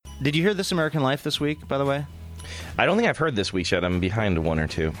Did you hear This American Life this week, by the way? I don't think I've heard this week yet. I'm behind one or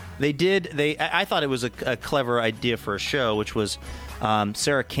two. I thought it was a clever idea for a show, which was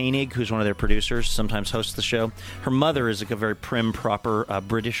Sarah Koenig, who's one of their producers, sometimes hosts the show. Her mother is like a very prim, proper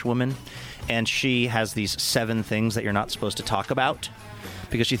British woman, and she has these 7 things that you're not supposed to talk about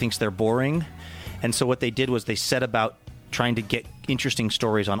because she thinks they're boring. And so what they did was they set about trying to get interesting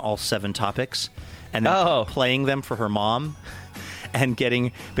stories on all 7 topics and then playing them for her mom. And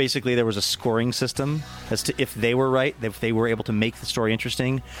basically there was a scoring system as to if they were right, if they were able to make the story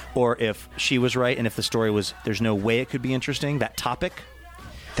interesting, or if she was right, and if the story there's no way it could be interesting, that topic.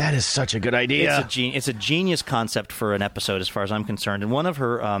 That is such a good idea. It's a genius concept for an episode as far as I'm concerned. And one of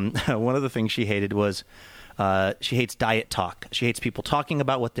her, one of the things she hated was she hates diet talk. She hates people talking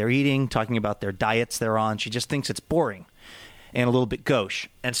about what they're eating, talking about their diets they're on. She just thinks it's boring and a little bit gauche.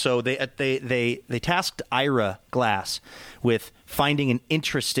 And so they tasked Ira Glass with finding an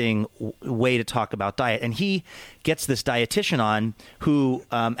interesting way to talk about diet. And he gets this dietitian on who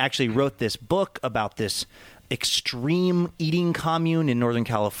actually wrote this book about this extreme eating commune in Northern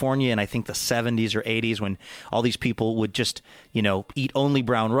California in I think the 70s or 80s, when all these people would just, eat only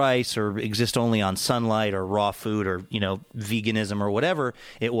brown rice or exist only on sunlight or raw food or, veganism or whatever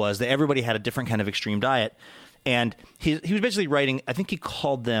it was. That everybody had a different kind of extreme diet. And he was basically writing, I think he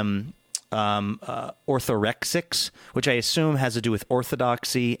called them orthorexics, which I assume has to do with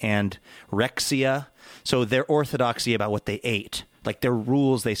orthodoxy and rexia. So their orthodoxy about what they ate, like their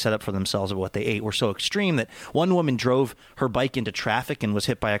rules they set up for themselves of what they ate, were so extreme that one woman drove her bike into traffic and was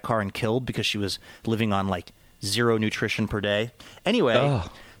hit by a car and killed because she was living on like 0 nutrition per day. Anyway,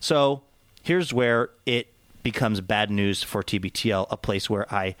 So here's where it becomes bad news for TBTL, a place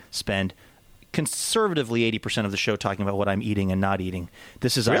where I spend conservatively 80% of the show talking about what I'm eating and not eating.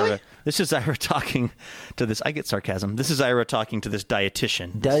 This is really? Ira. This is Ira talking to this. I get sarcasm. This is Ira talking to this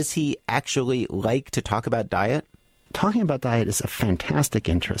dietitian. Does he actually like to talk about diet? Talking about diet is a fantastic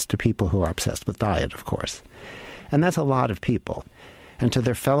interest to people who are obsessed with diet, of course. And that's a lot of people. And to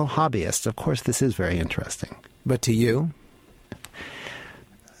their fellow hobbyists, of course, this is very interesting. But to you?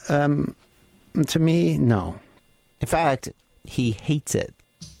 To me, no. In fact, he hates it.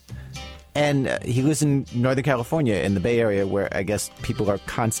 And he lives in Northern California, in the Bay Area, where I guess people are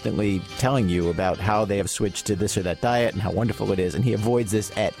constantly telling you about how they have switched to this or that diet and how wonderful it is. And he avoids this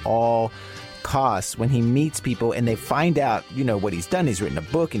at all costs. When he meets people and they find out, what he's done, he's written a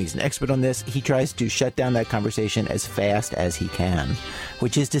book and he's an expert on this, he tries to shut down that conversation as fast as he can.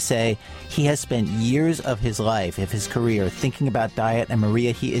 Which is to say, he has spent years of his life, of his career, thinking about diet. And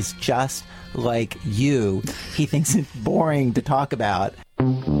Maria, he is just like you. He thinks it's boring to talk about.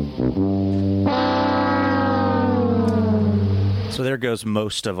 So there goes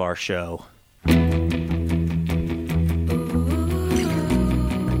most of our show.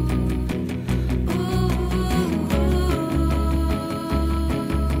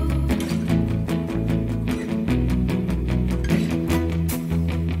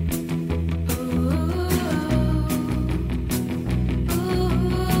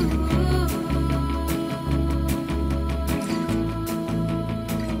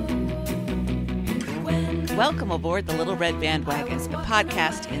 Welcome aboard the Little Red Bandwagon, a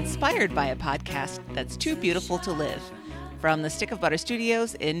podcast inspired by a podcast that's too beautiful to live. From the Stick of Butter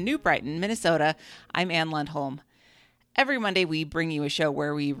Studios in New Brighton, Minnesota, I'm Ann Lundholm. Every Monday we bring you a show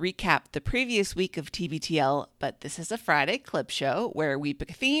where we recap the previous week of TBTL, but this is a Friday clip show where we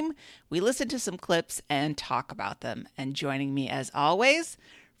pick a theme, we listen to some clips, and talk about them. And joining me as always,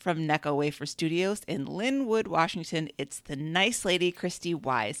 from Necco Wafer Studios in Linwood, Washington, it's the nice lady, Christy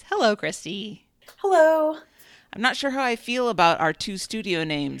Wise. Hello, Christy. Hello. I'm not sure how I feel about our 2 studio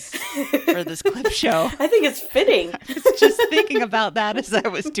names for this clip show. I think it's fitting. I was just thinking about that as I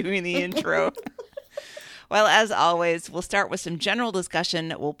was doing the intro. Well, as always, we'll start with some general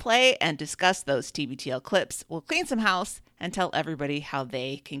discussion. We'll play and discuss those TBTL clips. We'll clean some house and tell everybody how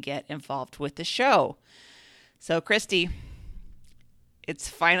they can get involved with the show. So, Christy, it's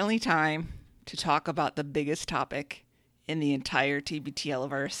finally time to talk about the biggest topic in the entire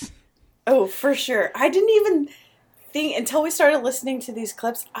TBTL-verse. Oh, for sure. I didn't even think, until we started listening to these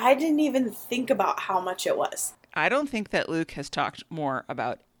clips, I didn't even think about how much it was. I don't think that Luke has talked more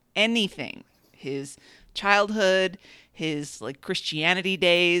about anything. His childhood, his Christianity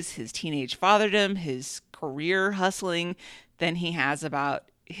days, his teenage fatherdom, his career hustling, than he has about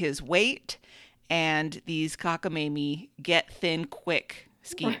his weight and these cockamamie get thin quick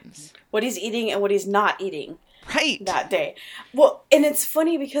schemes. What he's eating and what he's not eating. Right. That day. Well, and it's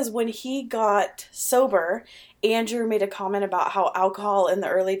funny because when he got sober, Andrew made a comment about how alcohol in the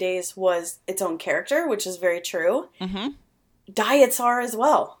early days was its own character, which is very true. Mm-hmm. Diets are as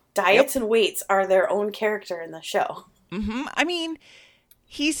well. Diets and weights are their own character in the show. Mm-hmm. I mean,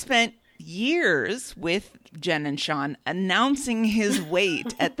 he spent years with Jen and Sean announcing his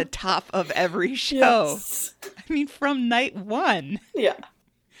weight at the top of every show. Yes. I mean, from night one. Yeah.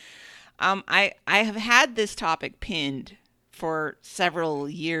 I have had this topic pinned for several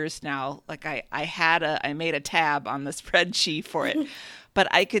years now. Like I made a tab on the spreadsheet for it, but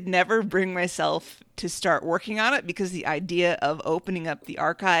I could never bring myself to start working on it because the idea of opening up the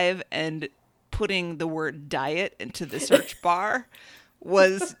archive and putting the word diet into the search bar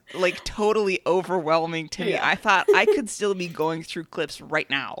was like totally overwhelming to me. Yeah. I thought I could still be going through clips right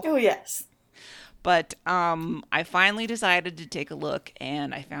now. Oh, yes. But I finally decided to take a look,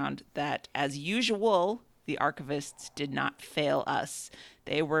 and I found that, as usual, the archivists did not fail us.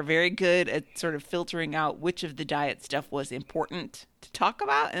 They were very good at sort of filtering out which of the diet stuff was important to talk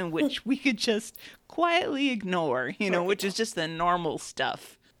about and which we could just quietly ignore, which is just the normal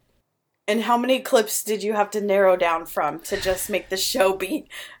stuff. And how many clips did you have to narrow down from to just make the show be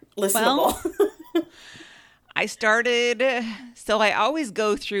listenable? Well, I started, so I always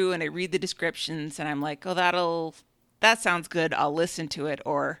go through and I read the descriptions and I'm like, oh, that sounds good. I'll listen to it.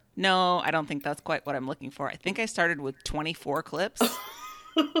 Or no, I don't think that's quite what I'm looking for. I think I started with 24 clips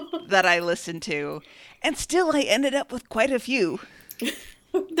that I listened to, and still I ended up with quite a few.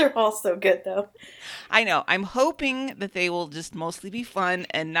 They're all so good, though. I know. I'm hoping that they will just mostly be fun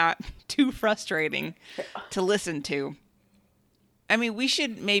and not too frustrating to listen to. I mean, we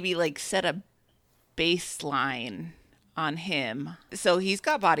should maybe like set a baseline on him. So he's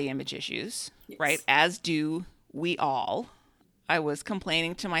got body image issues, Yes. right? As do we all. I was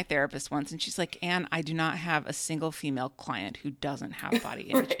complaining to my therapist once, and she's like, Anne, I do not have a single female client who doesn't have body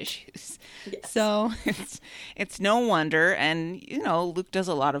image Right. issues. Yes. So it's no wonder. And, Luke does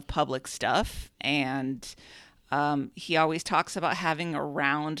a lot of public stuff, and he always talks about having a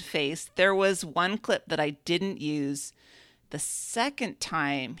round face. There was one clip that I didn't use the second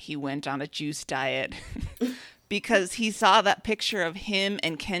time he went on a juice diet because he saw that picture of him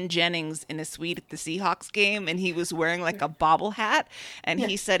and Ken Jennings in a suite at the Seahawks game, and he was wearing like a bobble hat, and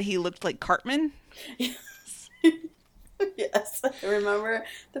he said he looked like Cartman. Yes, I remember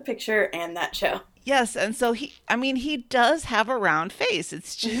the picture and that show. Yes, and so he does have a round face.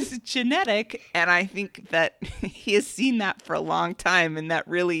 It's just genetic, and I think that he has seen that for a long time, and that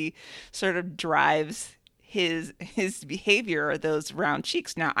really sort of drives his behavior, those round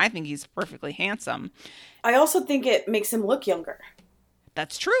cheeks. Now, I think he's perfectly handsome. I also think it makes him look younger.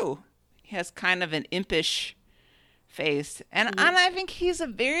 That's true. He has kind of an impish face, and I think he's a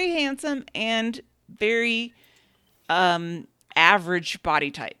very handsome and very average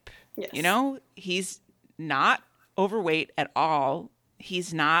body type. Yes. He's not overweight at all.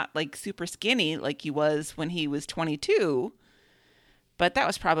 He's not like super skinny like he was when he was 22, but that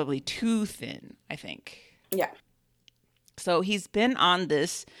was probably too thin, I think. Yeah. So he's been on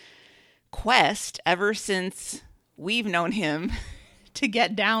this quest ever since we've known him to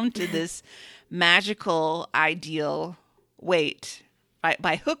get down to this magical ideal weight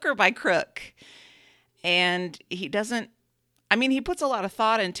by hook or by crook. And he doesn't, he puts a lot of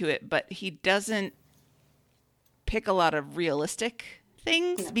thought into it, but he doesn't pick a lot of realistic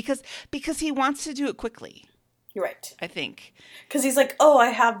things because he wants to do it quickly. You're right. I think. Because he's like,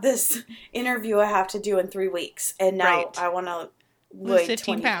 I have this interview I have to do in 3 weeks, and now Right. I want to Lose weigh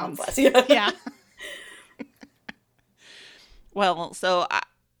 15 20 pounds. less. Yeah. Well, so,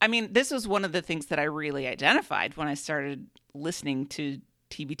 this was one of the things that I really identified when I started listening to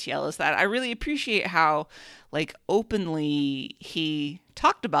TBTL is that I really appreciate how, like, openly he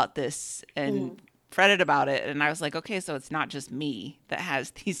talked about this and fretted about it. And I was like, okay, so it's not just me that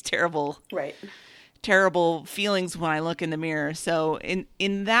has these terrible feelings when I look in the mirror. So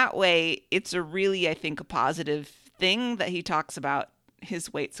in that way, it's a really, I think, a positive thing that he talks about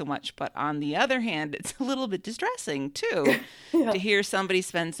his weight so much. But on the other hand, it's a little bit distressing too to hear somebody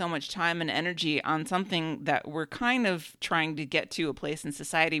spend so much time and energy on something that we're kind of trying to get to a place in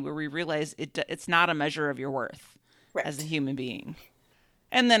society where we realize it's not a measure of your worth as a human being.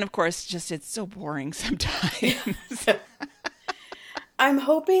 And then, of course, just it's so boring sometimes. I'm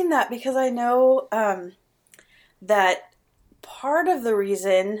hoping that because I know that part of the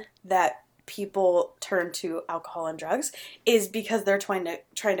reason that people turn to alcohol and drugs is because they're trying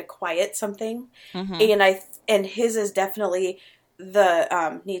to quiet something, and his is definitely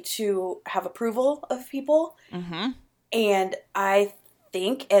the need to have approval of people, and I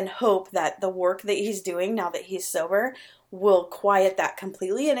think and hope that the work that he's doing now that he's sober will quiet that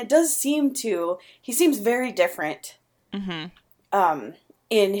completely, and it does seem to. He seems very different. In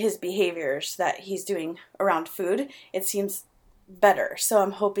his behaviors that he's doing around food. It seems better. So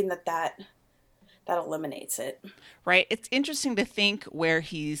I'm hoping that eliminates it. Right. It's interesting to think where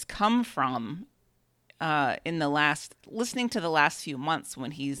he's come from listening to the last few months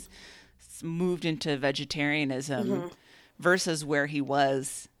when he's moved into vegetarianism versus where he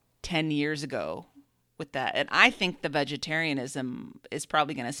was 10 years ago with that. And I think the vegetarianism is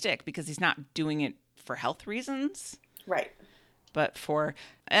probably going to stick because he's not doing it for health reasons. Right. But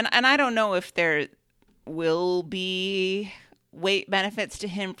and I don't know if there will be weight benefits to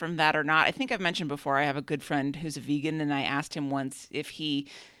him from that or not. I think I've mentioned before, I have a good friend who's a vegan, and I asked him once if he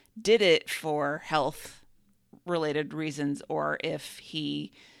did it for health related reasons or if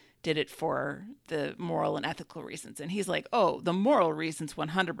he did it for the moral and ethical reasons. And he's like, oh, the moral reasons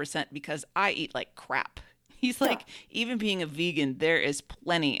 100% because I eat like crap. He's like, even being a vegan, there is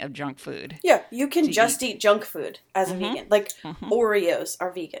plenty of junk food. Yeah, you can just eat junk food as a vegan. Like Oreos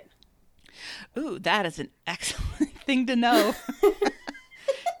are vegan. Ooh, that is an excellent thing to know.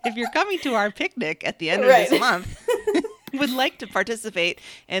 If you're coming to our picnic at the end of this month, would like to participate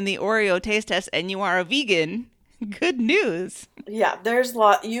in the Oreo taste test and you are a vegan, good news. Yeah,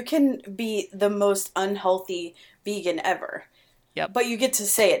 you can be the most unhealthy vegan ever. Yep. But you get to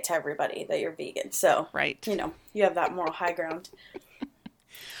say it to everybody that you're vegan. So, right. You have that moral high ground.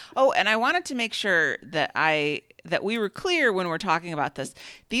 Oh, and I wanted to make sure that we were clear when we're talking about this.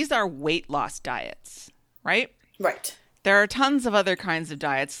 These are weight loss diets, right? Right. There are tons of other kinds of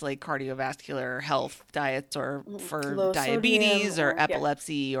diets like cardiovascular health diets or for low diabetes sodium or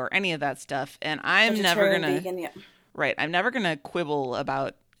epilepsy or any of that stuff. And I'm Vegetarian, never vegan, Right. I'm never going to quibble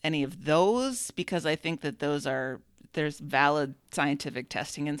about any of those because I think that there's valid scientific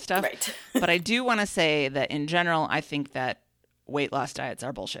testing and stuff. Right. But I do want to say that in general, I think that weight loss diets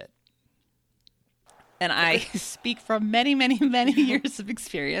are bullshit. And I speak from many, many, many years of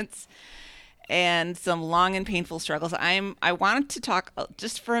experience and some long and painful struggles. I wanted to talk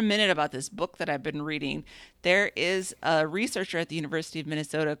just for a minute about this book that I've been reading. There is a researcher at the University of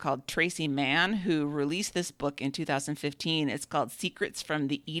Minnesota called Tracy Mann who released this book in 2015. It's called Secrets from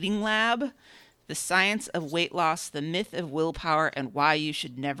the Eating Lab: The Science of Weight Loss, the Myth of Willpower, and Why You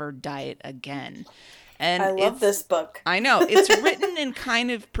Should Never Diet Again. And I love this book. I know. It's written and kind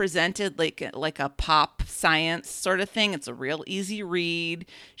of presented like a pop science sort of thing. It's a real easy read.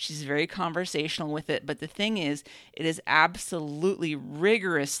 She's very conversational with it. But the thing is, it is absolutely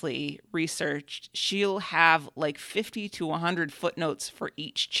rigorously researched. She'll have like 50 to 100 footnotes for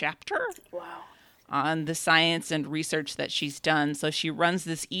each chapter. Wow. On the science and research that she's done. So she runs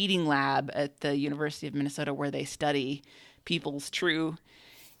this eating lab at the University of Minnesota where they study people's true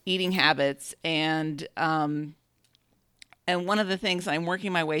eating habits. And one of the things, I'm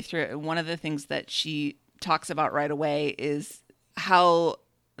working my way through it, one of the things that she talks about right away is how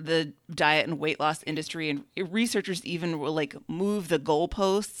the diet and weight loss industry and researchers even will like move the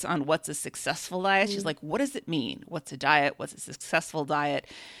goalposts on what's a successful diet. She's like, what does it mean? What's a diet? What's a successful diet?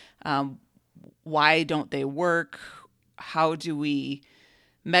 Why don't they work? How do we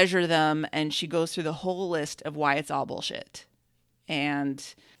measure them? And she goes through the whole list of why it's all bullshit. And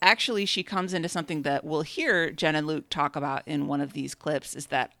actually, she comes into something that we'll hear Jen and Luke talk about in one of these clips, is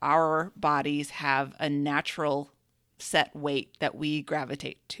that our bodies have a natural set weight that we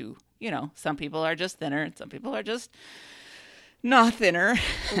gravitate to. You know, some people are just thinner and some people are just not thinner.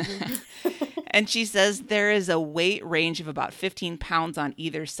 And she says there is a weight range of about 15 pounds on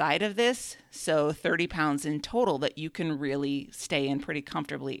either side of this. So 30 pounds in total that you can really stay in pretty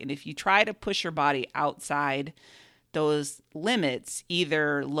comfortably. And if you try to push your body outside those limits,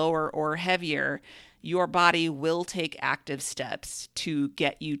 either lower or heavier, your body will take active steps to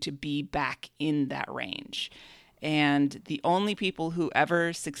get you to be back in that range. And the only people who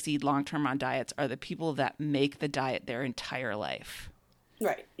ever succeed long-term on diets are the people that make the diet their entire life.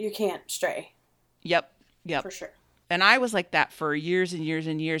 Right. You can't stray. Yep. For sure. And I was like that for years and years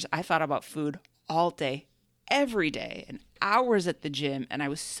and years. I thought about food all day, every day, and hours at the gym. And I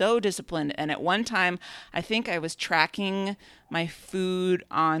was so disciplined. And at one time, I think I was tracking my food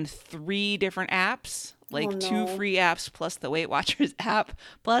on 3 different apps, like 2 free apps plus the Weight Watchers app.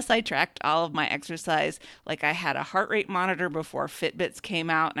 Plus I tracked all of my exercise. Like I had a heart rate monitor before Fitbits came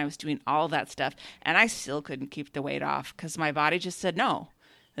out, and I was doing all that stuff. And I still couldn't keep the weight off because my body just said, no,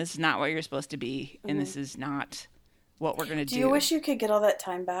 this is not what you're supposed to be. And this is not what we're going to do. Do you wish you could get all that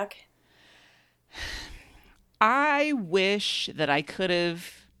time back? I wish that I could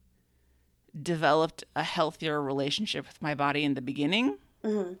have developed a healthier relationship with my body in the beginning,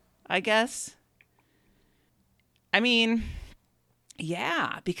 I guess. I mean,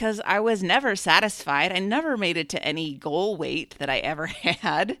 yeah, because I was never satisfied. I never made it to any goal weight that I ever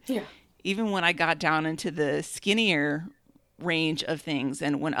had. Yeah. Even when I got down into the skinnier range of things.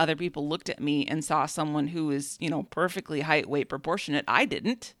 And when other people looked at me and saw someone who is, perfectly height, weight proportionate, I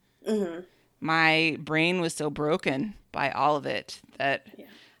didn't. Mm-hmm. My brain was so broken by all of it that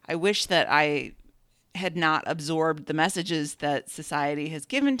I wish that I had not absorbed the messages that society has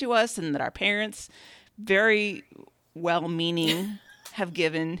given to us and that our parents, very well-meaning, have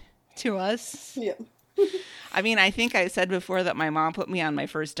given to us. Yeah. I mean, I think I said before that my mom put me on my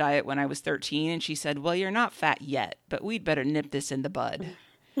first diet when I was 13, and she said, well, you're not fat yet, but we'd better nip this in the bud.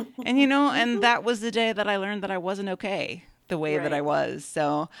 And, and that was the day that I learned that I wasn't okay the way that I was.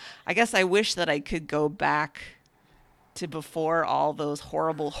 So I guess I wish that I could go back to before all those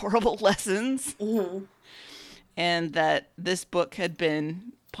horrible, horrible lessons. Mm-hmm. And that this book had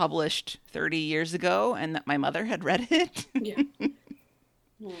been published 30 years ago and that my mother had read it. Yeah. Oh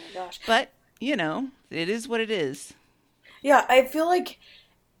my gosh. But, it is what it is. Yeah, I feel like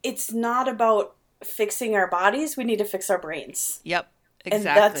it's not about fixing our bodies. We need to fix our brains. Yep,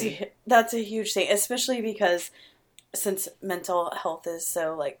 exactly. And that's a huge thing, especially because since mental health is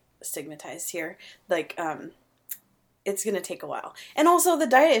so, stigmatized here, it's going to take a while. And also, the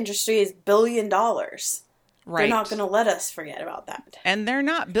diet industry is $1 billion. Right. They're not going to let us forget about that. And they're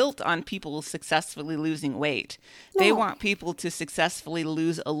not built on people successfully losing weight. No. They want people to successfully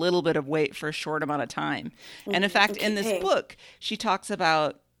lose a little bit of weight for a short amount of time. And in fact, in this book, she talks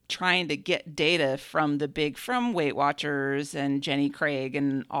about trying to get data from Weight Watchers and Jenny Craig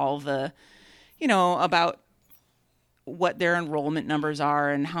and all the, about what their enrollment numbers are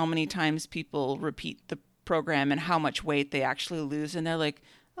and how many times people repeat the program and how much weight they actually lose. And they're like,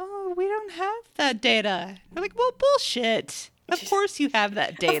 oh, we don't have that data. They're like, well, bullshit. Of course you have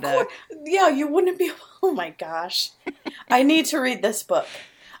that data. Yeah, you wouldn't be. Oh my gosh. I need to read this book.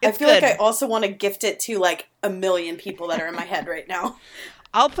 I feel good. like I also want to gift it to 1 million people that are in my head right now.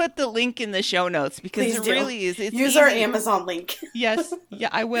 I'll put the link in the show notes because Please it do. really is. It's Use easy. Our Amazon link. Yes. Yeah,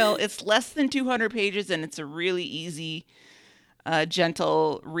 I will. It's less than 200 pages and it's a really easy,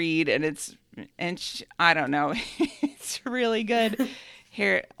 gentle read. And I don't know. It's really good.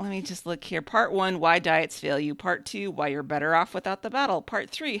 Here, let me just look here. Part 1, why diets fail you. Part 2, why you're better off without the battle. Part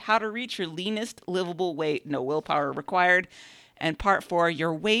 3, how to reach your leanest livable weight. No willpower required. And Part 4,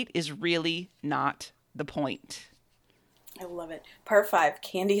 your weight is really not the point. I love it. Part 5,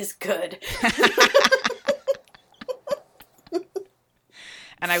 candy is good.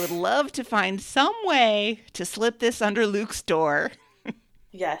 And I would love to find some way to slip this under Luke's door.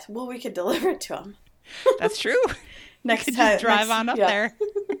 Yes. Well, we could deliver it to him. That's true. Next time. Just drive on up there.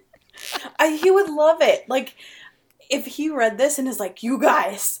 He would love it. If he read this and is like, you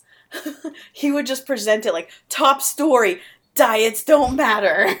guys, he would just present it top story, diets don't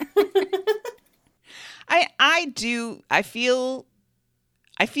matter. I feel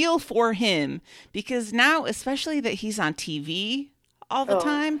for him because now, especially that he's on TV all the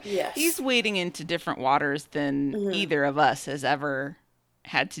time, yes. He's wading into different waters than either of us has ever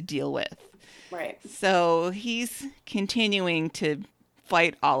had to deal with. Right. So he's continuing to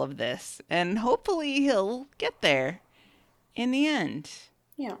fight all of this, and hopefully he'll get there in the end.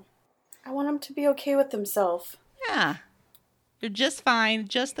 Yeah. I want him to be okay with himself. Yeah. You're just fine,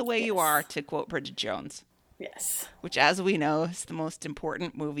 just the way you are, to quote Bridget Jones. Yes. Which, as we know, is the most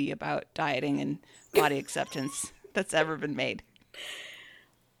important movie about dieting and body acceptance that's ever been made.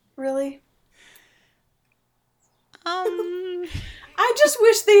 Really? I just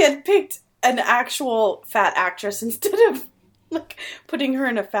wish they had picked an actual fat actress instead of putting her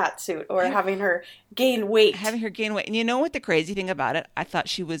in a fat suit or having her gain weight. And you know what the crazy thing about it? I thought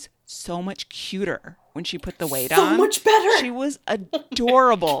she was so much cuter when she put the weight on. So much better. She was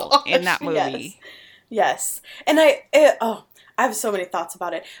adorable in that movie. Yes. And I have so many thoughts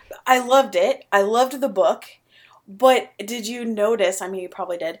about it. I loved it. I loved the book. But did you notice, I mean, you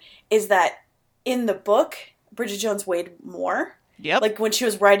probably did, is that in the book, Bridget Jones weighed more. Yep. When she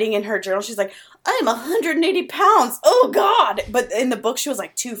was writing in her journal, she's like, I'm 180 pounds. Oh, God. But in the book, she was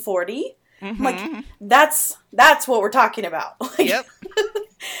 240. Mm-hmm. I'm that's what we're talking about. Yep.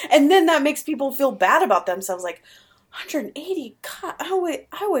 And then that makes people feel bad about themselves. 180? God, I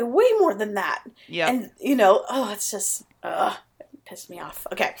weigh way more than that. Yeah. And, it's just, it pissed me off.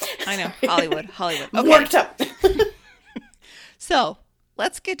 Okay. I know. Hollywood. Okay. Worked up. So,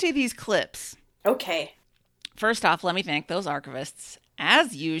 let's get to these clips. Okay. First off, let me thank those archivists.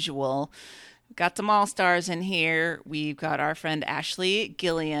 As usual, we've got some all-stars in here. We've got our friend Ashley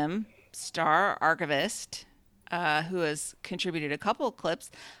Gilliam, star archivist, who has contributed a couple of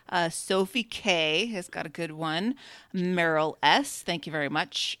clips. Sophie K has got a good one. Meryl S, thank you very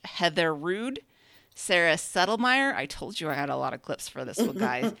much. Heather Rude. Sarah Settlemeyer. I told you I had a lot of clips for this one,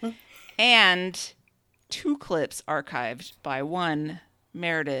 guys. And 2 clips archived by one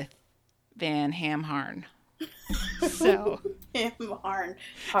Meredith Van Hamharn. So, Hamharn,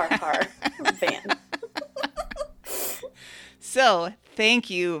 har, Van. So, thank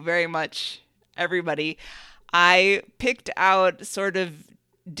you very much, everybody. I picked out sort of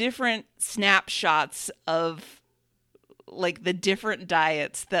different snapshots of like the different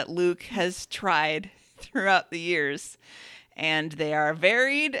diets that Luke has tried throughout the years. And they are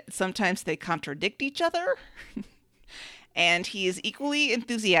varied. Sometimes they contradict each other. And he is equally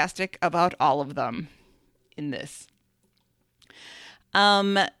enthusiastic about all of them in this.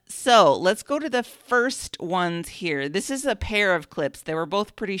 So let's go to the first ones here. This is a pair of clips. They were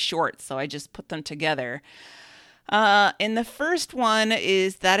both pretty short, so I just put them together. And the first one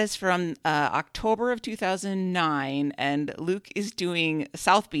is from October of 2009, and Luke is doing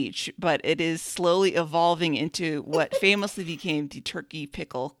South Beach, but it is slowly evolving into what famously became the turkey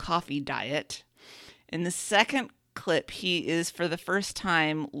pickle coffee diet. In the second clip, he is for the first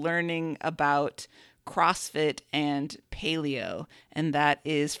time learning about CrossFit and paleo, and that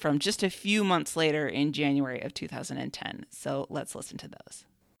is from just a few months later in January of 2010. So let's listen to those.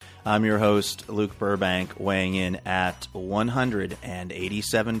 I'm your host, Luke Burbank, weighing in at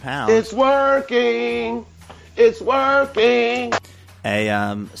 187 pounds. It's working! It's working!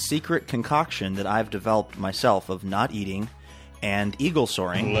 A secret concoction that I've developed myself of not eating and eagle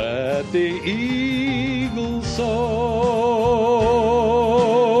soaring. Let the eagle soar.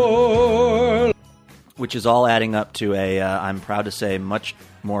 Which is all adding up to I'm proud to say, much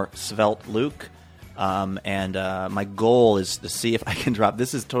more svelte Luke. And my goal is to see if I can drop.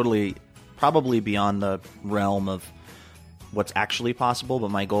 This is probably beyond the realm of what's actually possible, but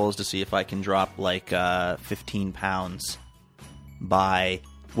my goal is to see if I can drop like 15 pounds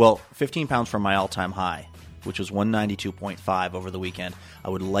 15 pounds from my all-time high, which was 192.5 over the weekend. I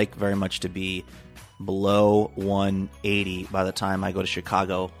would like very much to be below 180 by the time I go to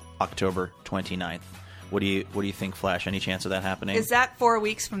Chicago, October 29th. What do you think, Flash? Any chance of that happening? Is that 4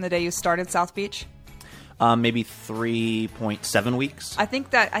 weeks from the day you started South Beach? Maybe 3.7 weeks. I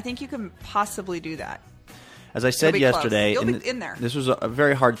think you can possibly do that. As I said yesterday, You'll be in there. This was a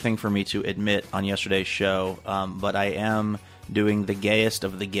very hard thing for me to admit on yesterday's show, but I am doing the gayest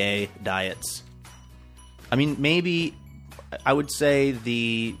of the gay diets. I mean, maybe I would say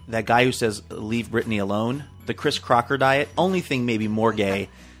that guy who says leave Britney alone, the Chris Crocker diet, only thing maybe more gay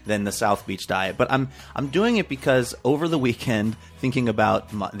than the South Beach diet. But I'm doing it because over the weekend, thinking about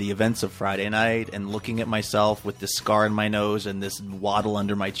the events of Friday night and looking at myself with this scar in my nose and this waddle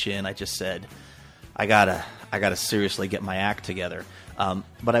under my chin, I just said, I gotta seriously get my act together.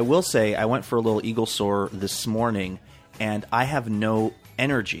 But I will say, I went for a little eagle soar this morning, and I have no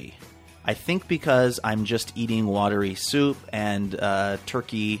energy. I think because I'm just eating watery soup and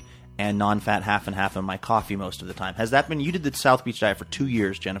turkey and non-fat half and half in my coffee most of the time. Has that been? You did the South Beach diet for 2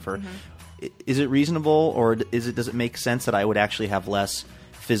 years, Jennifer. Mm-hmm. Is it reasonable, or does it make sense that I would actually have less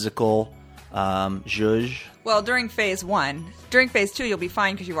physical zhuzh? Well, during phase 1. During phase 2, you'll be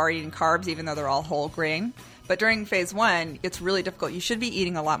fine because you've already eaten carbs, even though they're all whole grain. But during phase 1, it's really difficult. You should be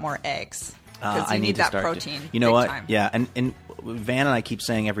eating a lot more eggs because you need that protein. You know what? Time. Yeah, and Van and I keep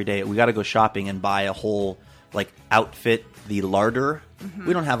saying every day, we got to go shopping and buy a whole outfit, the larder. Mm-hmm.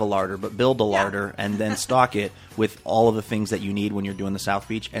 We don't have a larder, but build a larder and then stock it with all of the things that you need when you're doing the South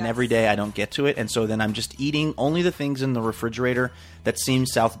Beach. And every day I don't get to it, and so then I'm just eating only the things in the refrigerator that seem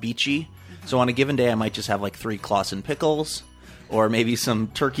South Beachy. Mm-hmm. So on a given day, I might just have 3 Claussen pickles, or maybe some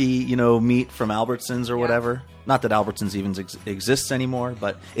turkey, meat from Albertsons or whatever. Not that Albertsons even exists anymore,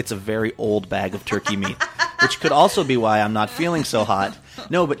 but it's a very old bag of turkey meat, which could also be why I'm not feeling so hot.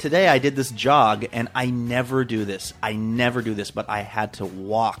 No, but today I did this jog, and I never do this. But I had to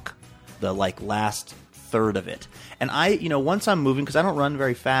walk the last third of it. And once I'm moving, because I don't run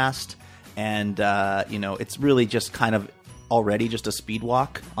very fast, and it's really just kind of already just a speed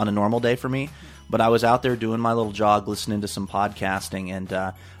walk on a normal day for me. But I was out there doing my little jog, listening to some podcasting,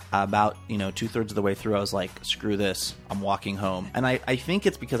 and about 2/3 of the way through, I was like, screw this, I'm walking home. And I think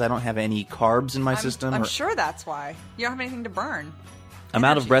it's because I don't have any carbs in my system. I'm sure that's why. You don't have anything to burn. I'm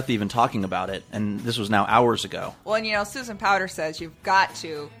out of breath even talking about it, and this was now hours ago. Well, and Susan Powder says you've got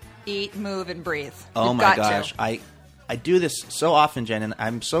to eat, move, and breathe. Oh my gosh. I do this so often, Jen, and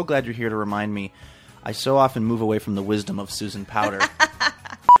I'm so glad you're here to remind me. I so often move away from the wisdom of Susan Powder.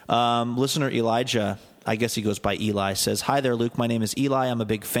 Listener Elijah, I guess he goes by Eli, says, "Hi there, Luke. My name is Eli. I'm a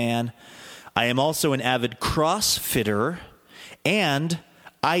big fan. I am also an avid CrossFitter, and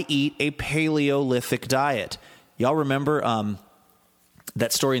I eat a Paleolithic diet." Y'all remember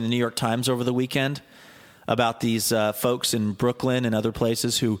that story in the New York Times over the weekend about these folks in Brooklyn and other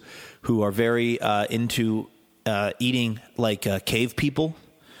places who are very into eating like cave people,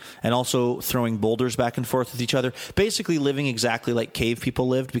 and also throwing boulders back and forth with each other, basically living exactly like cave people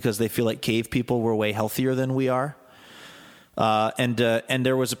lived because they feel like cave people were way healthier than we are. And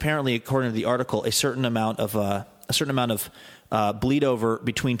there was apparently, according to the article, a certain amount of bleed over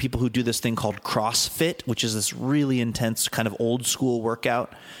between people who do this thing called CrossFit, which is this really intense kind of old school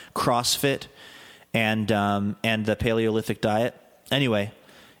workout, CrossFit, and the Paleolithic diet. Anyway,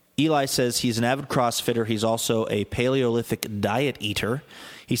 Eli says he's an avid CrossFitter. He's also a Paleolithic diet eater.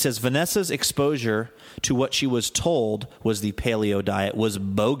 He says Vanessa's exposure to what she was told was the paleo diet was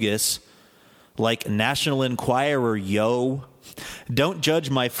bogus, like National Enquirer, yo. Don't judge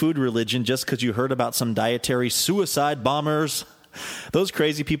my food religion just because you heard about some dietary suicide bombers. Those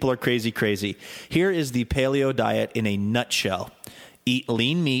crazy people are crazy, crazy. Here is the paleo diet in a nutshell. Eat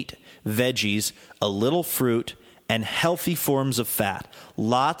lean meat, veggies, a little fruit, and healthy forms of fat.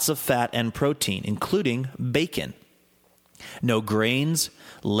 Lots of fat and protein, including bacon. No grains,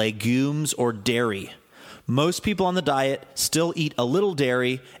 legumes, or dairy. Most people on the diet still eat a little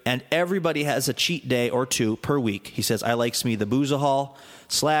dairy, and everybody has a cheat day or two per week. He says, I likes me the Boozahol /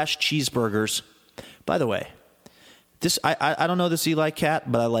 cheeseburgers. By the way, this I don't know this Eli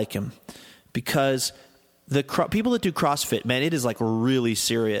cat, but I like him because the people that do CrossFit, man, it is like really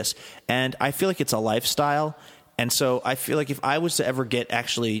serious, and I feel like it's a lifestyle. And so I feel like if I was to ever get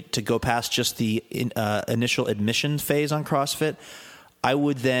actually to go past just the initial admission phase on CrossFit, I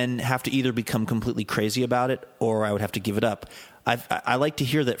would then have to either become completely crazy about it or I would have to give it up. I like to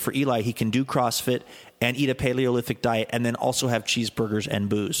hear that for Eli, he can do CrossFit and eat a Paleolithic diet and then also have cheeseburgers and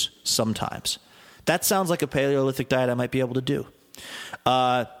booze sometimes. That sounds like a Paleolithic diet I might be able to do.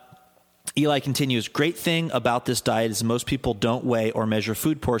 Eli continues, great thing about this diet is most people don't weigh or measure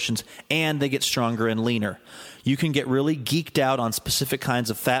food portions, and they get stronger and leaner. You can get really geeked out on specific kinds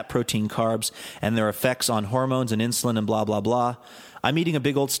of fat, protein, carbs, and their effects on hormones and insulin and blah, blah, blah. I'm eating a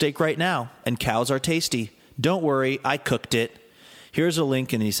big old steak right now, and cows are tasty. Don't worry, I cooked it. Here's a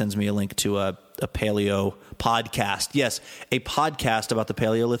link, and he sends me a link to a paleo podcast. Yes, a podcast about the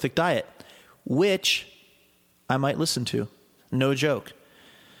Paleolithic diet, which I might listen to. No joke.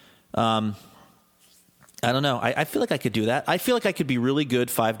 I don't know. I feel like I could do that. I feel like I could be really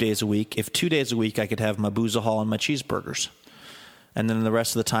good 5 days a week if 2 days a week I could have my Boozahol and my cheeseburgers. And then the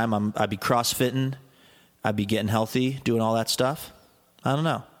rest of the time I'd be CrossFitting, I'd be getting healthy, doing all that stuff. I don't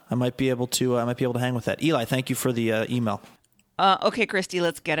know. I might be able to hang with that. Eli, thank you for the email. Okay, Christy,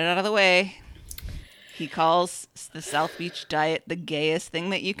 let's get it out of the way. He calls the South Beach diet the gayest thing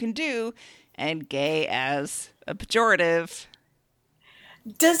that you can do, and gay as a pejorative.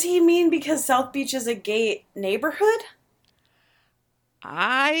 Does he mean because South Beach is a gay neighborhood?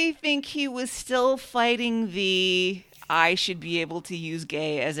 I think he was still fighting the I should be able to use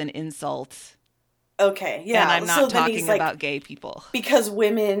gay as an insult. Okay, yeah. And I'm not talking about gay people. Because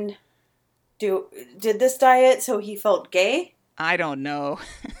women did this diet, so he felt gay? I don't know.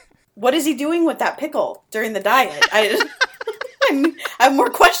 What is he doing with that pickle during the diet? I have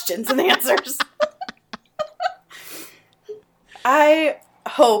more questions than answers. I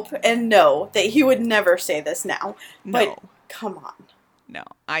hope and know that he would never say this now. But no. Come on. No,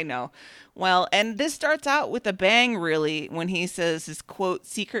 I know. Well, and this starts out with a bang, really, when he says his, quote,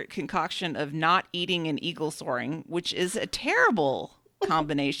 secret concoction of not eating and eagle soaring, which is a terrible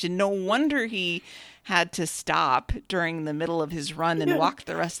combination. No wonder he had to stop during the middle of his run and walk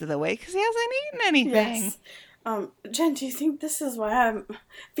the rest of the way because he hasn't eaten anything. Yes. Jen, do you think this is why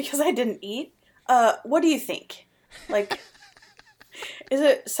because I didn't eat? What do you think? Like... Is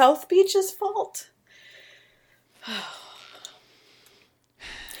it South Beach's fault?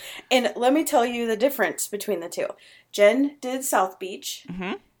 And let me tell you the difference between the two. Jen did South Beach,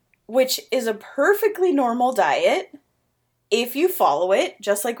 which is a perfectly normal diet. If you follow it,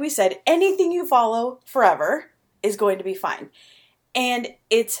 just like we said, anything you follow forever is going to be fine. And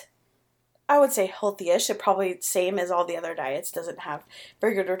it's, I would say, healthy-ish. It probably same as all the other diets, doesn't have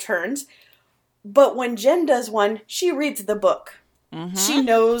very good returns. But when Jen does one, she reads the book. She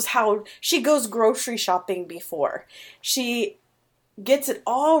knows how, she goes grocery shopping before. She gets it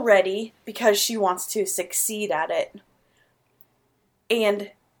all ready because she wants to succeed at it.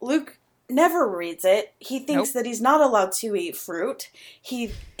 And Luke never reads it. He thinks that he's not allowed to eat fruit.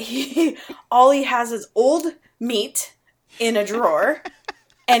 He all he has is old meat in a drawer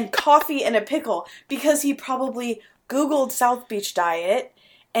and coffee and a pickle because he probably Googled South Beach diet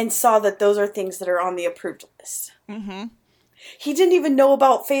and saw that those are things that are on the approved list. He didn't even know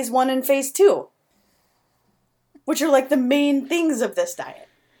about phase 1 and phase 2, which are like the main things of this diet.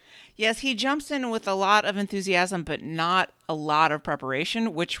 Yes, he jumps in with a lot of enthusiasm, but not a lot of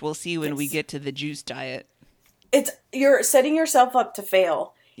preparation, which we'll see when we get to the juice diet. You're setting yourself up to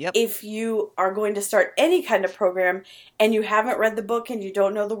fail. Yep. If you are going to start any kind of program and you haven't read the book and you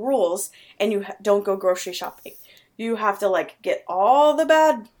don't know the rules and you don't go grocery shopping, you have to like get all the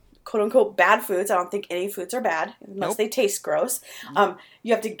bad, quote unquote, bad foods. I don't think any foods are bad unless they taste gross.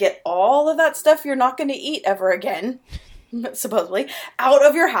 You have to get all of that stuff you're not going to eat ever again, supposedly, out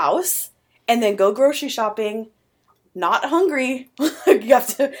of your house and then go grocery shopping. Not hungry. You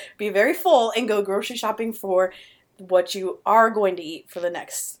have to be very full and go grocery shopping for what you are going to eat for the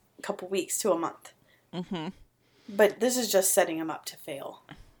next couple weeks to a month. Mm-hmm. But this is just setting him up to fail.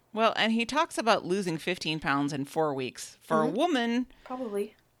 Well, and he talks about losing 15 pounds in 4 weeks. For a woman,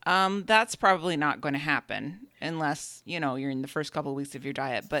 probably. That's probably not going to happen unless, you're in the first couple of weeks of your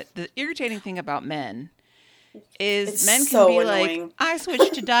diet. But the irritating thing about men is men can be annoying. Like, I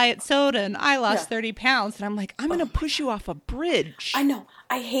switched to diet soda and I lost 30 pounds. And I'm like, I'm going to push you off a bridge. I know.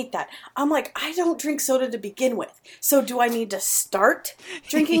 I hate that. I'm like, I don't drink soda to begin with. So do I need to start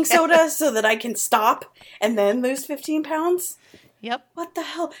drinking soda so that I can stop and then lose 15 pounds? Yep. What the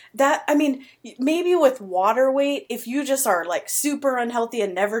hell? Maybe with water weight, if you just are like super unhealthy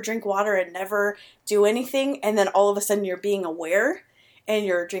and never drink water and never do anything, and then all of a sudden you're being aware and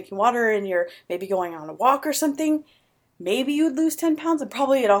you're drinking water and you're maybe going on a walk or something, maybe you'd lose 10 pounds. And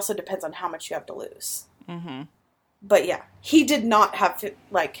probably it also depends on how much you have to lose. Mm-hmm. But yeah, he did not have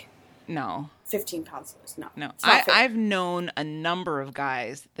no 15 pounds to lose. No. I've known a number of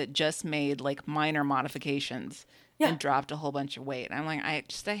guys that just made like minor modifications and dropped a whole bunch of weight. I'm like, I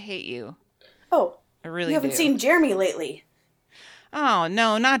hate you. Oh, I really You haven't do. seen Jeremy lately. Oh,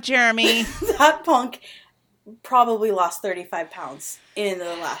 no, not Jeremy. That punk probably lost 35 pounds in the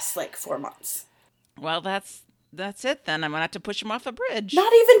last 4 months. Well, that's it then. I'm going to have to push him off a bridge.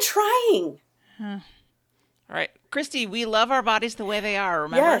 Not even trying. All right. Christy, we love our bodies the way they are,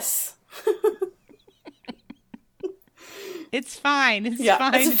 remember? Yes. It's fine. It's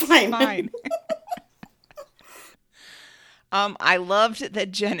fine. It's fine. Fine. I loved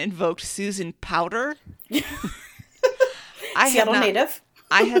that Jen invoked Susan Powder. Seattle native.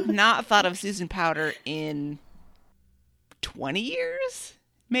 I have not thought of Susan Powder in 20 years,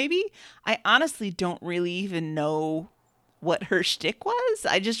 maybe. I honestly don't really even know what her shtick was.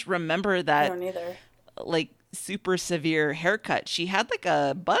 I just remember that, I don't either. Super severe haircut. She had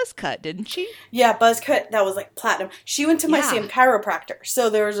a buzz cut, didn't she? Yeah, buzz cut. That was platinum. She went to my same chiropractor, so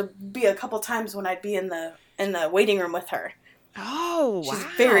there was be a couple times when I'd be in the waiting room with her. Oh, wow. She's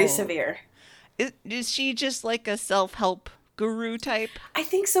very severe. Is she just a self-help guru type? I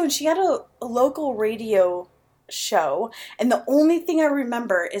think so. And she had a local radio show, and the only thing I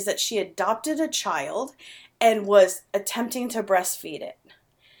remember is that she adopted a child and was attempting to breastfeed it.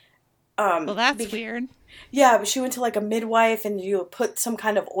 Well, that's weird. Yeah, but she went to a midwife, and you put some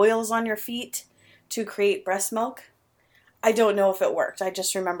kind of oils on your feet to create breast milk. I don't know if it worked. I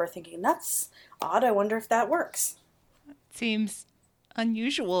just remember thinking, that's odd. I wonder if that works. Seems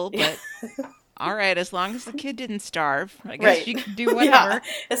unusual, but all right. As long as the kid didn't starve, I guess you can do whatever. Yeah,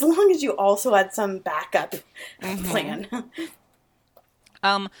 as long as you also had some backup plan.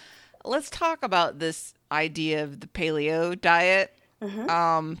 Let's talk about this idea of the paleo diet.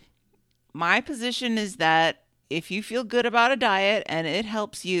 Mm-hmm. My position is that if you feel good about a diet and it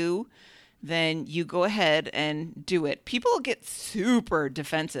helps you, then you go ahead and do it. People get super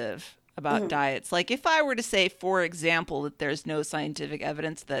defensive about diets. If I were to say, for example, that there's no scientific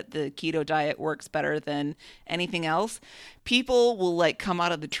evidence that the keto diet works better than anything else, people will come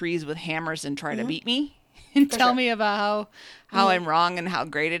out of the trees with hammers and try to beat me and tell me about how I'm wrong and how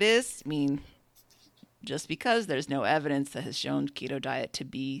great it is. I mean, just because there's no evidence that has shown keto diet to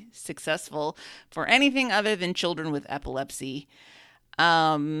be successful for anything other than children with epilepsy, who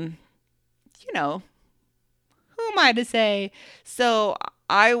am I to say? So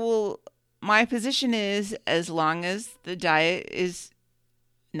my position is, as long as the diet is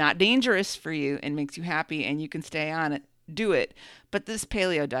not dangerous for you and makes you happy and you can stay on it, do it. But this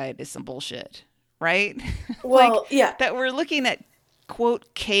paleo diet is some bullshit, right? Well, yeah. That we're looking at,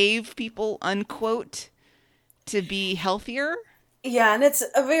 quote, cave people, unquote, to be healthier. Yeah, and it's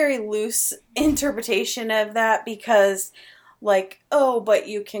a very loose interpretation of that because, but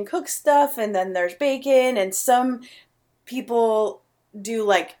you can cook stuff and then there's bacon, and some people do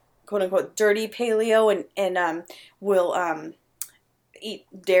quote unquote dirty paleo and will eat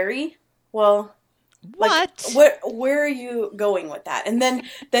dairy. Well, What? Like, where are you going with that? And then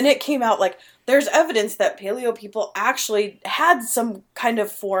it came out like there's evidence that paleo people actually had some kind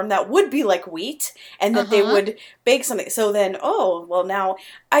of form that would be like wheat, and that they would bake something. So then, now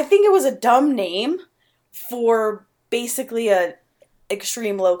I think it was a dumb name for basically a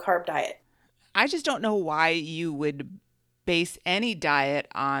extreme low carb diet. I just don't know why you would base any diet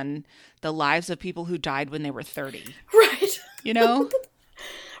on the lives of people who died when they were 30. Right. You know?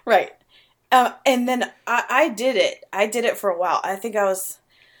 Right. And then I did it. I did it for a while. I think I was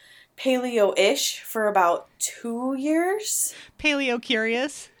paleo-ish for about 2 years. Paleo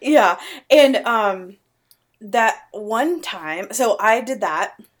curious. Yeah. And that one time, so I did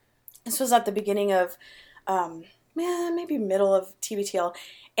that. This was at the beginning of, maybe middle of TBTL.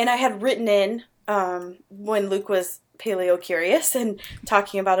 And I had written in when Luke was paleo curious and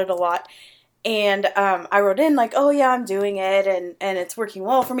talking about it a lot. And I wrote in like, oh yeah, I'm doing it and it's working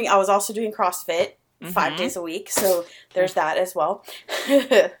well for me. I was also doing CrossFit 5 days a week. So there's that as well.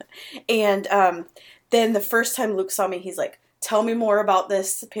 And then the first time Luke saw me, he's like, tell me more about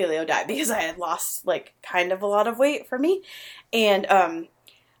this paleo diet, because I had lost like kind of a lot of weight for me. And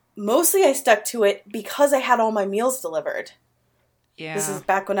mostly I stuck to it because I had all my meals delivered. Yeah. This is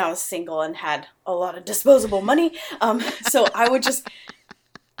back when I was single and had a lot of disposable money. So I would just...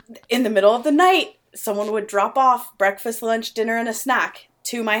 in the middle of the night, someone would drop off breakfast, lunch, dinner, and a snack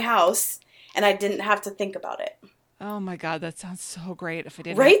to my house, and I didn't have to think about it. Oh my God, that sounds so great. If I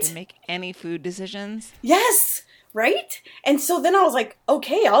didn't have to make any food decisions. Yes, right? And so then I was like,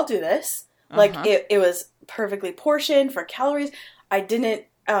 okay, I'll do this. Like, it was perfectly portioned for calories. I didn't,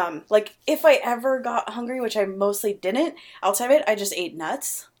 if I ever got hungry, which I mostly didn't, outside of it, I just ate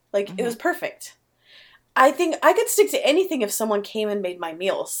nuts. Like, it was perfect. I think I could stick to anything if someone came and made my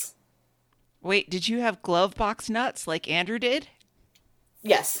meals. Wait, did you have glove box nuts like Andrew did?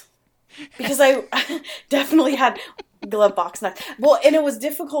 Yes. Because I definitely had glove box nuts. Well, and it was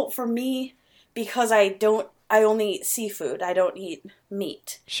difficult for me because I only eat seafood. I don't eat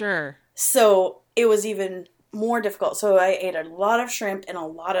meat. Sure. So it was even more difficult. So I ate a lot of shrimp and a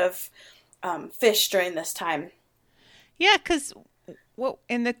lot of fish during this time. Yeah, because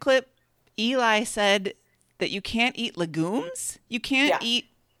in the clip, Eli said that you can't eat legumes? You can't eat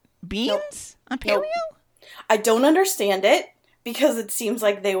beans on paleo? Nope. I don't understand it because it seems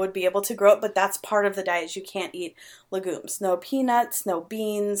like they would be able to grow it, but that's part of the diet. You can't eat legumes. No peanuts, no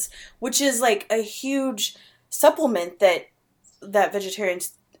beans, which is like a huge supplement that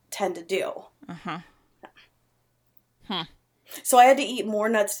vegetarians tend to do. So I had to eat more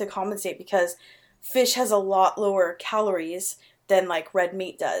nuts to compensate because fish has a lot lower calories than like red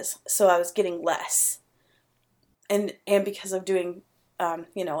meat does. So I was getting less. And because of doing,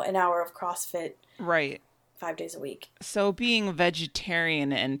 an hour of CrossFit. Right. 5 days a week. So being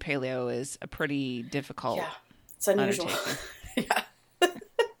vegetarian and paleo is a pretty difficult. Yeah. It's unusual.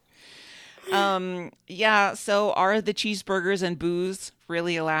 Yeah. So are the cheeseburgers and booze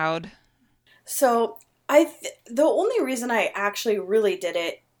really allowed? So the only reason I actually really did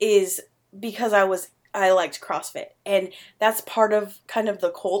it is because I liked CrossFit. And that's part of kind of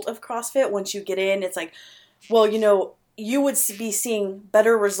the cult of CrossFit. Once you get in, it's like, well, you would be seeing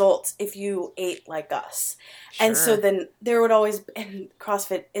better results if you ate like us. Sure. And so then there would always, and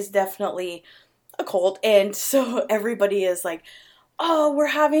CrossFit is definitely a cult. And so everybody is like, oh, we're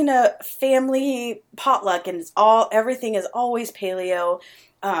having a family potluck and everything is always paleo.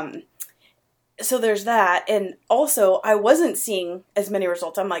 So there's that. And also I wasn't seeing as many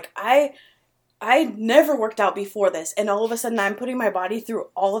results. I'm like, I never worked out before this, and all of a sudden I'm putting my body through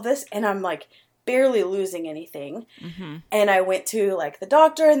all of this, and I'm like barely losing anything. And I went to like the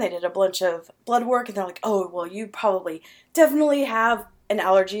doctor, and they did a bunch of blood work, and they're like, oh, well, you probably definitely have an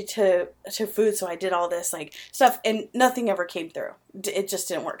allergy to food. So I did all this like stuff, and nothing ever came through. It just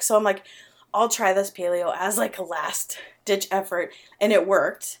didn't work. So I'm like, I'll try this paleo as like a last ditch effort, and it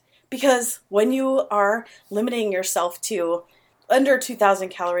worked, because when you are limiting yourself to under 2,000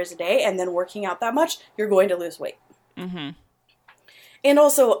 calories a day and then working out that much, you're going to lose weight. And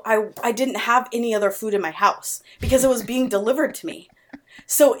also, I didn't have any other food in my house because it was being delivered to me.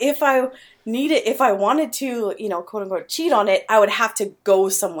 So if I wanted to, quote unquote, cheat on it, I would have to go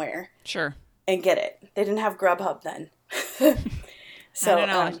somewhere. Sure. And get it. They didn't have Grubhub then. So I don't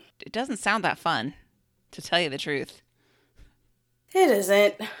know. It doesn't sound that fun, to tell you the truth. It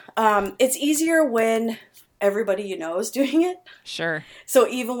isn't. It's easier when everybody you know is doing it. Sure. So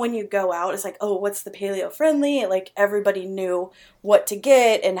even when you go out, it's like, oh, what's the paleo friendly? Like everybody knew what to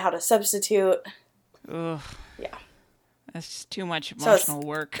get and how to substitute. Ugh. Yeah. That's just too much emotional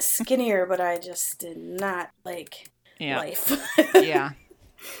work. Skinnier, but I just did not like life. Yeah.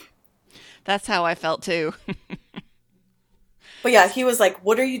 That's how I felt too. But yeah, he was like,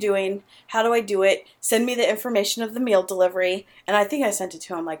 what are you doing? How do I do it? Send me the information of the meal delivery. And I think I sent it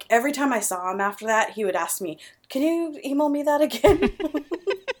to him. Like, every time I saw him after that, he would ask me, can you email me that again?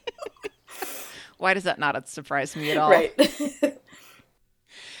 Why does that not surprise me at all? Right.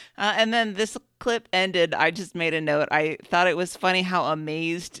 And then this clip ended. I just made a note. I thought it was funny how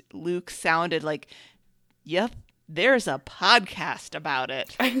amazed Luke sounded. Like, yep, there's a podcast about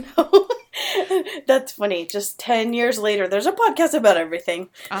it. I know. That's funny. Just 10 years later, there's a podcast about everything.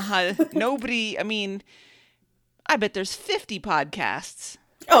 Nobody, I mean, I bet there's 50 podcasts.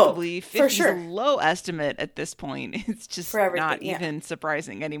 Oh, probably 50 for sure. is a low estimate at this point. It's just not even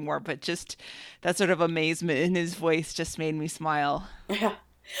surprising anymore. But just that sort of amazement in his voice just made me smile. Yeah.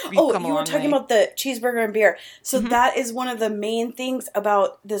 You were talking about the cheeseburger and beer. So that is one of the main things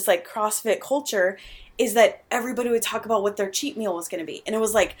about this like CrossFit culture is that everybody would talk about what their cheat meal was going to be. And it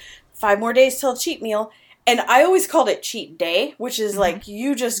was like 5 more days till cheat meal. And I always called it cheat day, which is like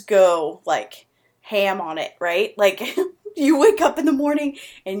you just go like ham on it, right? Like you wake up in the morning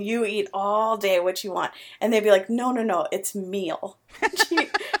and you eat all day what you want. And they'd be like, no, it's meal.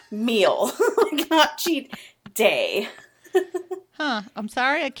 Cheat meal. Like not cheat day. I'm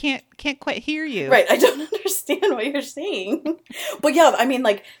sorry, I can't quite hear you. Right, I don't understand what you're saying. But yeah, I mean,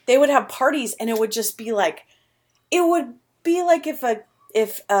 like they would have parties, and it would just be like,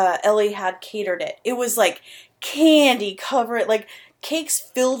 if Ellie had catered it. It was like candy cover it, like cakes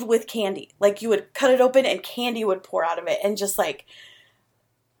filled with candy. Like you would cut it open, and candy would pour out of it, and just like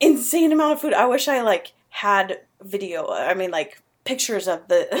insane amount of food. I wish I like had video. I mean, like pictures of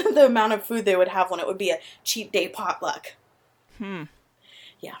the amount of food they would have when it would be a cheat day potluck.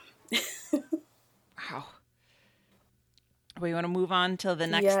 Yeah. Wow. We want to move on to the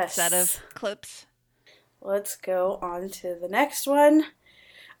next set of clips? Let's go on to the next one.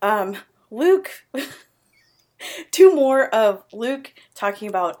 Luke. 2 more of Luke talking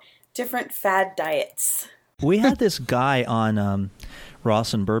about different fad diets. We had this guy on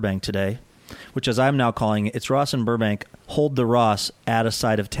Ross and Burbank today, which as I'm now calling it, it's Ross and Burbank, hold the Ross, add a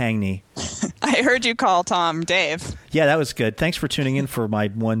side of Tangney. I heard you call Tom Dave. Yeah, that was good. Thanks for tuning in for my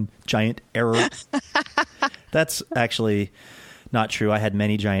one giant error. That's actually not true. I had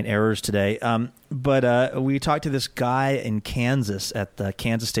many giant errors today. But we talked to this guy in Kansas at the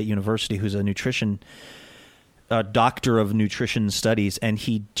Kansas State University who's a doctor of nutrition studies, and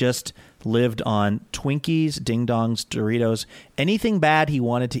he just lived on Twinkies, Ding Dongs, Doritos. Anything bad he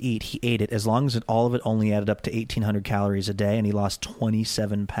wanted to eat, he ate it, as long as all of it only added up to 1,800 calories a day, and he lost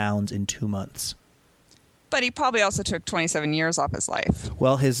 27 pounds in 2 months. But he probably also took 27 years off his life.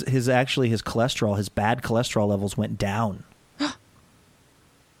 Well, his cholesterol, his bad cholesterol levels went down.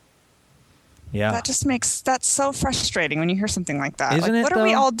 Yeah. That's so frustrating when you hear something like that. Isn't it, what are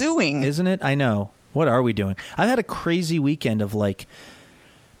we all doing? Isn't it? I know. What are we doing? I've had a crazy weekend of like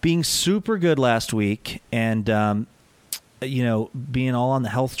being super good last week and, being all on the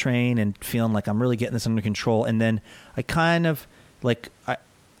health train and feeling like I'm really getting this under control. And then I kind of like, I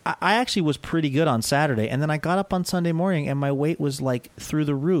actually was pretty good on Saturday. And then I got up on Sunday morning and my weight was like through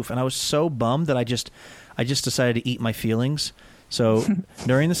the roof. And I was so bummed that I just decided to eat my feelings. So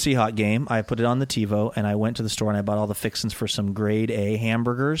during the Seahawks game, I put it on the TiVo and I went to the store and I bought all the fixins for some grade A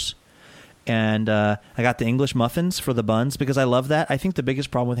hamburgers. And I got the English muffins for the buns because I love that. I think the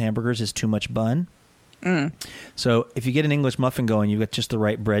biggest problem with hamburgers is too much bun. So if you get an English muffin going, you've got just the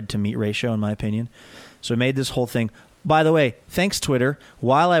right bread to meat ratio, in my opinion. So I made this whole thing. By the way, thanks, Twitter.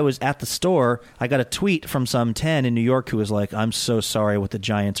 While I was at the store, I got a tweet from some 10 in New York who was like, I'm so sorry what the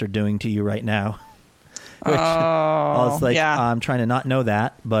Giants are doing to you right now. Which I was like, yeah. I'm trying to not know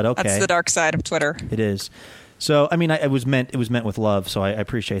that, but okay. That's the dark side of Twitter. It is. So, I mean, it was meant with love, so I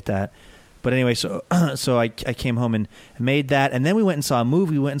appreciate that. But anyway, so I came home and made that, and then we went and saw a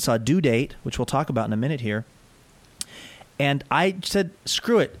movie. We went and saw Due Date, which we'll talk about in a minute here. And I said,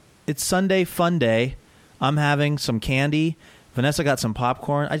 screw it. It's Sunday fun day. I'm having some candy. Vanessa got some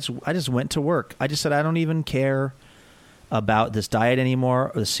popcorn. I just went to work. I just said, I don't even care about this diet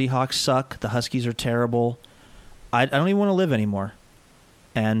anymore. The Seahawks suck. The Huskies are terrible. I don't even want to live anymore.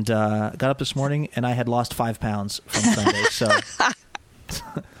 And got up this morning, and I had lost 5 pounds from Sunday. So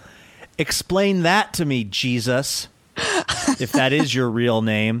explain that to me, Jesus, if that is your real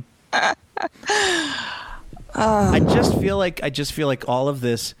name. I just feel like all of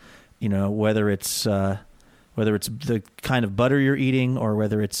this, whether it's the kind of butter you're eating or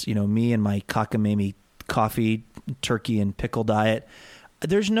whether it's, me and my cockamamie coffee, turkey, and pickle diet,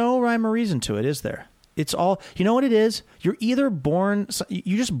 there's no rhyme or reason to it, is there? It's all, you know what it is? You're just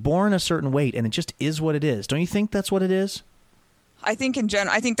born a certain weight, and it just is what it is. Don't you think that's what it is? I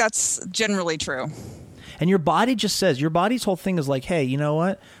think that's generally true. And your body just says, your body's whole thing is like, hey, you know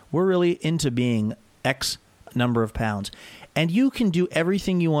what? We're really into being X number of pounds. And you can do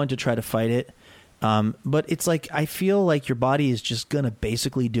everything you want to try to fight it. But it's like, I feel like your body is just going to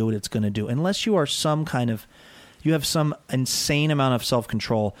basically do what it's going to do. Unless you are you have some insane amount of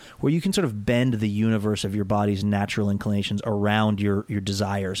self-control where you can sort of bend the universe of your body's natural inclinations around your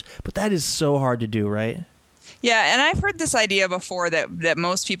desires. But that is so hard to do, right? Yeah, and I've heard this idea before that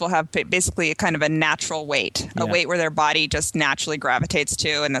most people have basically a kind of a natural weight, a weight where their body just naturally gravitates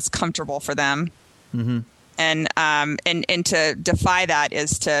to and that's comfortable for them. Mm-hmm. And to defy that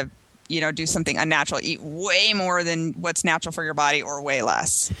is to, do something unnatural, eat way more than what's natural for your body or way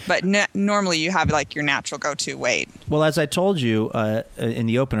less. But normally you have like your natural go-to weight. Well, as I told you in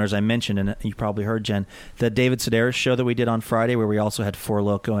the openers, I mentioned, and you probably heard, Jen, the David Sedaris show that we did on Friday where we also had Four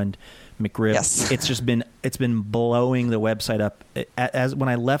Loko and McRib. Yes. It's been blowing the website up. As when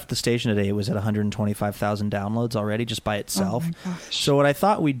I left the station today, it was at 125,000 downloads already just by itself. Oh my gosh. So what I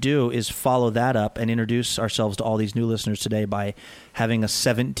thought we'd do is follow that up and introduce ourselves to all these new listeners today by having a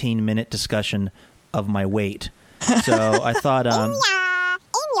 17-minute discussion of my weight. So I thought, in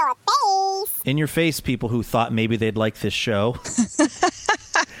your face. In your face, people who thought maybe they'd like this show.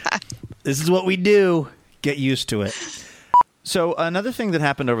 This is what we do. Get used to it. So another thing that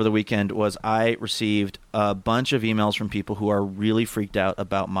happened over the weekend was I received a bunch of emails from people who are really freaked out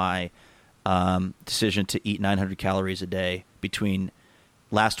about my decision to eat 900 calories a day between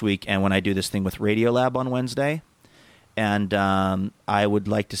last week and when I do this thing with Radiolab on Wednesday. And I would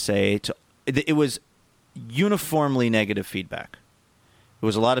like to say it was uniformly negative feedback. It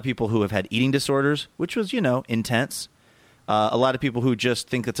was a lot of people who have had eating disorders, which was, intense. A lot of people who just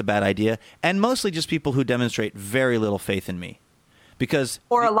think it's a bad idea, and mostly just people who demonstrate very little faith in me.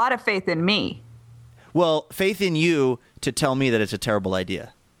 Or a lot of faith in me. Well, faith in you to tell me that it's a terrible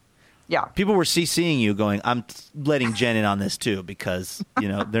idea. Yeah. People were CCing you going, I'm letting Jen in on this too because,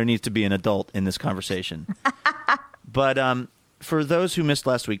 there needs to be an adult in this conversation. But for those who missed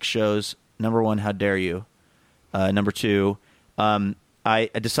last week's shows, number one, how dare you? Number two, I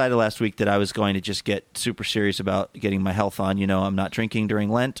decided last week that I was going to just get super serious about getting my health on. I'm not drinking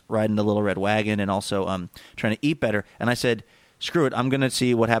during Lent, riding the Little Red Wagon, and also trying to eat better. And I said, screw it, I'm going to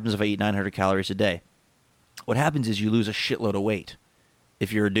see what happens if I eat 900 calories a day. What happens is you lose a shitload of weight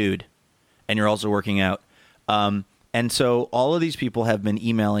if you're a dude and you're also working out. And so all of these people have been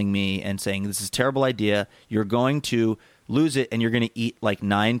emailing me and saying, this is a terrible idea. You're going to lose it, and you're going to eat like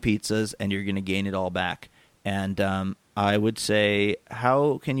 9 pizzas, and you're going to gain it all back. And I would say,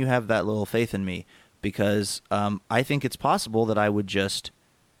 how can you have that little faith in me? Because I think it's possible that I would just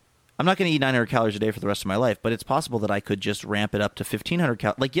 – I'm not going to eat 900 calories a day for the rest of my life, but it's possible that I could just ramp it up to 1,500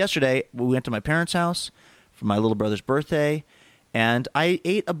 calories. Like yesterday, we went to my parents' house for my little brother's birthday, and I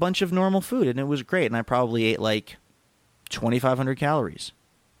ate a bunch of normal food, and it was great. And I probably ate like 2,500 calories.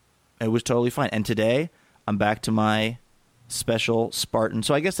 It was totally fine. And today, I'm back to my special Spartan.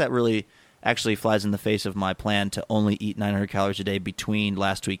 So I guess that really – actually flies in the face of my plan to only eat 900 calories a day between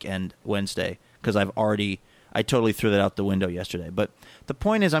last week and Wednesday because I totally threw that out the window yesterday. But the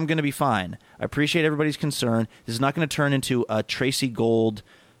point is I'm going to be fine. I appreciate everybody's concern. This is not going to turn into a Tracy Gold,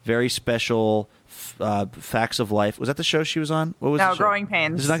 very special Facts of Life. Was that the show she was on? What was No, Growing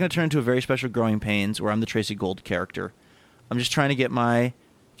Pains. This is not going to turn into a very special Growing Pains where I'm the Tracy Gold character. I'm just trying to get my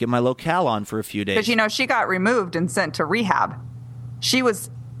locale on for a few days. Because, she got removed and sent to rehab.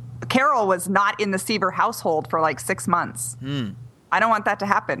 Carol was not in the Seaver household for like 6 months. I don't want that to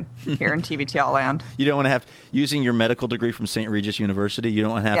happen here in TBTL land. You don't want to have, using your medical degree from St. Regis University, you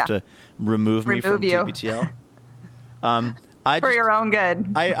don't want to have to remove me from TBTL? For your own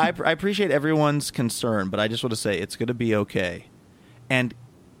good. I appreciate everyone's concern, but I just want to say it's going to be okay. And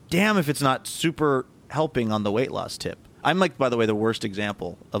damn if it's not super helping on the weight loss tip. I'm like, by the way, the worst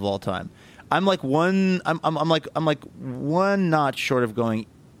example of all time. I'm like one notch short of going,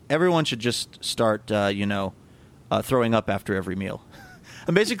 everyone should just start, throwing up after every meal.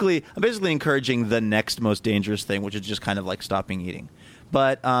 I'm basically encouraging the next most dangerous thing, which is just kind of like stopping eating.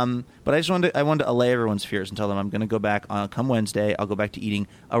 But I wanted to allay everyone's fears and tell them I'm going to go back come Wednesday. I'll go back to eating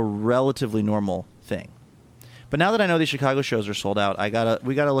a relatively normal thing. But now that I know these Chicago shows are sold out,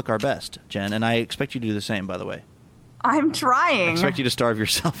 we gotta look our best, Jen, and I expect you to do the same. By the way, I'm trying. I expect you to starve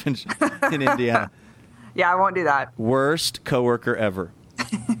yourself in Indiana. Yeah, I won't do that. Worst coworker ever.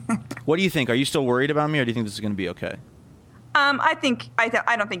 What do you think? Are you still worried about me, or do you think this is going to be okay?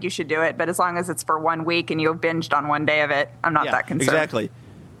 I don't think you should do it, but as long as it's for 1 week and you have binged on one day of it, I'm not that concerned. Exactly.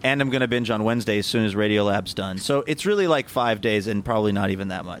 And I'm going to binge on Wednesday as soon as Radiolab's done. So it's really like 5 days and probably not even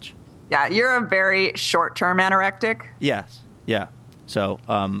that much. Yeah, you're a very short-term anorectic. Yes. Yeah. So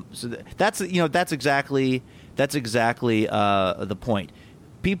that's exactly the point.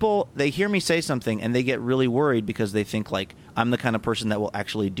 People, they hear me say something and they get really worried because they think like I'm the kind of person that will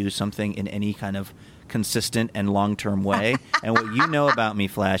actually do something in any kind of consistent and long-term way. And what you know about me,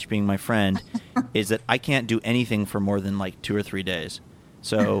 Flash, being my friend, is that I can't do anything for more than like 2 or 3 days.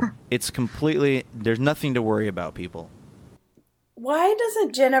 So it's completely, there's nothing to worry about, people. Why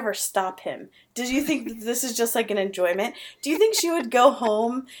doesn't Jen ever stop him? Did you think that this is just like an enjoyment? Do you think she would go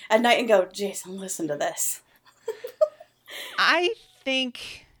home at night and go, Jason, listen to this? I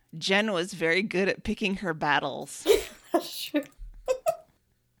think Jen was very good at picking her battles. That's true.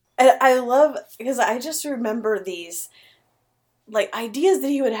 And I love, because I just remember these like ideas that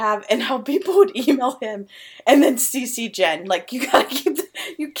he would have and how people would email him and then CC Jen. Like, you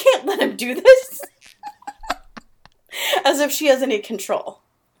can't let him do this. As if she has any control.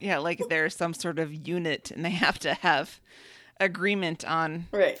 Yeah, like there's some sort of unit and they have to have agreement on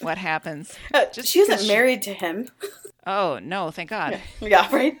what happens. She isn't married to him. Oh, no, thank God. Yeah,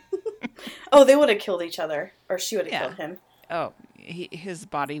 right? Oh, they would have killed each other. Or she would have killed him. Oh, his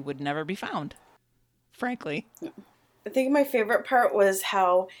body would never be found, frankly. I think my favorite part was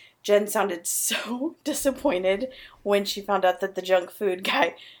how Jen sounded so disappointed when she found out that the junk food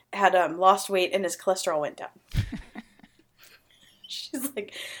guy had lost weight and his cholesterol went down. She's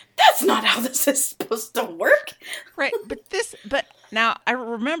like, that's not how this is supposed to work. Right, but now I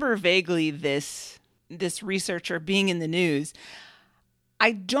remember vaguely this researcher being in the news.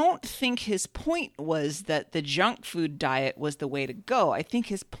 I don't think his point was that the junk food diet was the way to go. I think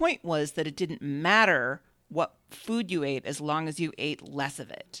his point was that it didn't matter what food you ate as long as you ate less of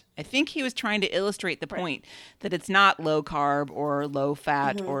it. I think he was trying to illustrate the point that it's not low carb or low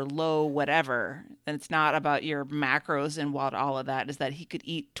fat or low whatever. And it's not about your macros and what all of that is, that he could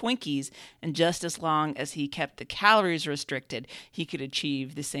eat Twinkies and just as long as he kept the calories restricted, he could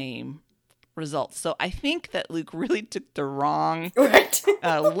achieve the same results. So I think that Luke really took the wrong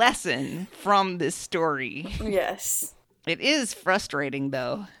lesson from this story. Yes. It is frustrating,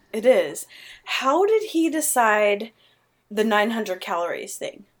 though. It is. How did he decide the 900 calories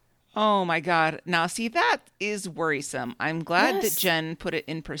thing? Oh, my God. Now, see, that is worrisome. I'm glad that Jen put it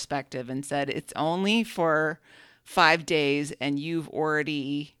in perspective and said it's only for 5 days and you've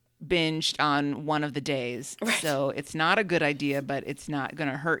already binged on one of the days. Right. So it's not a good idea, but it's not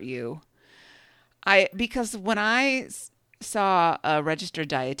going to hurt you. Because when I saw a registered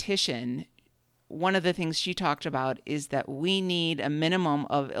dietitian, one of the things she talked about is that we need a minimum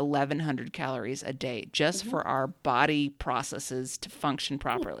of 1,100 calories a day just for our body processes to function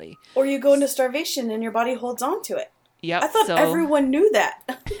properly. Or you go into starvation and your body holds on to it. Yep. I thought everyone knew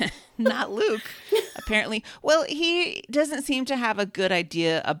that. Not Luke, apparently. Well, he doesn't seem to have a good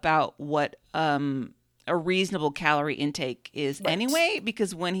idea about what a reasonable calorie intake is anyway,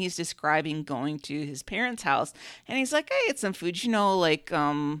 because when he's describing going to his parents' house and he's like, hey, it's some food, like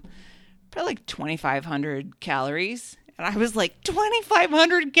probably like 2,500 calories. And I was like,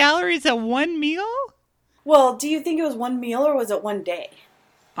 2,500 calories at one meal? Well, do you think it was one meal or was it one day?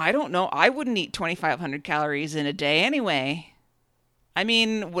 I don't know. I wouldn't eat 2,500 calories in a day anyway. I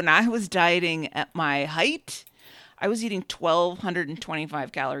mean, when I was dieting at my height, I was eating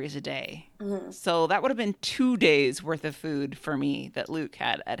 1,225 calories a day. Mm-hmm. So that would have been 2 days worth of food for me that Luke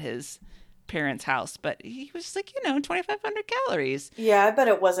had at his parents' house. But he was like, 2,500 calories. Yeah, I bet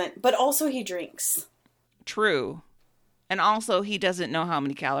it wasn't. But also he drinks. True. And also he doesn't know how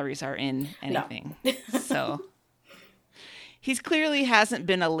many calories are in anything. No. So he clearly hasn't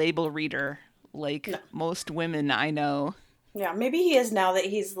been a label reader like most women I know. Yeah, maybe he is now that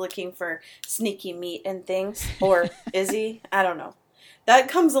he's looking for sneaky meat and things. Or is he? I don't know. That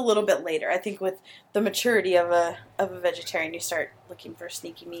comes a little bit later. I think with the maturity of a vegetarian, you start looking for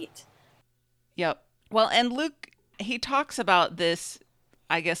sneaky meat. Yep. Well, and Luke, he talks about this,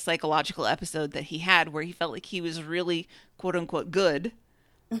 I guess, psychological episode that he had where he felt like he was really, quote unquote, good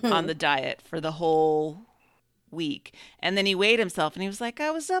on the diet for the whole week. And then he weighed himself and he was like,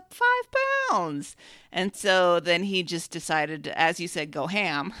 I was up 5 pounds. And so then he just decided to, as you said, go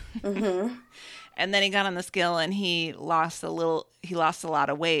ham. Mm-hmm. And then he got on the scale and he lost a lot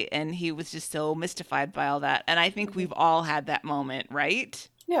of weight, and he was just so mystified by all that. And I think we've all had that moment, right?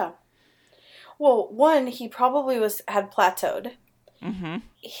 Yeah. Well, one, he probably had plateaued. Mm-hmm.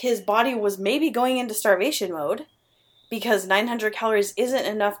 His body was maybe going into starvation mode because 900 calories isn't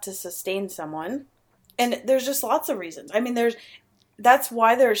enough to sustain someone. And there's just lots of reasons. I mean, that's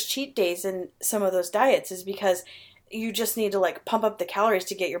why there's cheat days in some of those diets, is because you just need to pump up the calories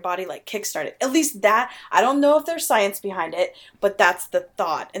to get your body kick-started. At least that, I don't know if there's science behind it, but that's the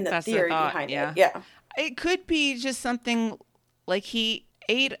thought and the theory behind it. Yeah. It could be just something Like, he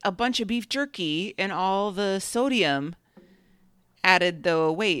ate a bunch of beef jerky and all the sodium added the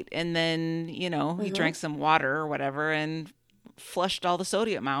weight. And then, he drank some water or whatever and flushed all the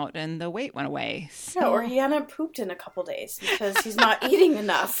sodium out and the weight went away. So... Yeah, or he hadn't pooped in a couple days because he's not eating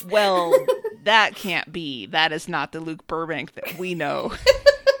enough. Well, that can't be. That is not the Luke Burbank that we know.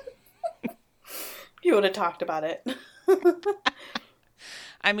 You would have talked about it.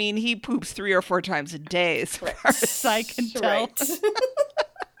 I mean, he poops 3 or 4 times a day as far as I can tell.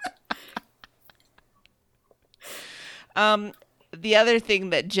 Right. The other thing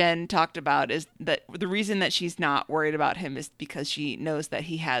that Jen talked about is that the reason that she's not worried about him is because she knows that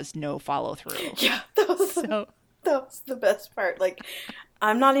he has no follow through. Yeah, that was the best part. Like,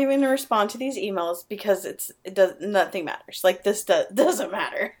 I'm not even going to respond to these emails because nothing matters. Like, this doesn't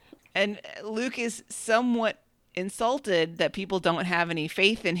matter. And Luke is somewhat insulted that people don't have any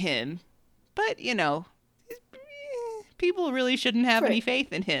faith in him. But, people really shouldn't have any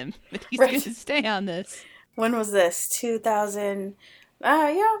faith in him. But he's going to stay on this. When was this? 2000?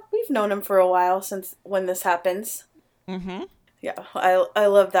 Yeah, we've known him for a while since when this happens. Mm-hmm. Yeah, I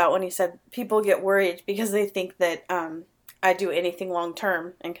love that when he said people get worried because they think that I do anything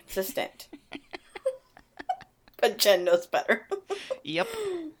long-term and consistent. But Jen knows better. Yep.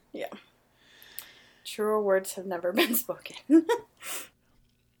 Yeah. Truer words have never been spoken.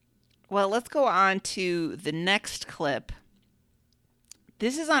 Well, let's go on to the next clip.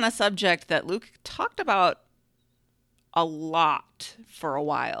 This is on a subject that Luke talked about a lot for a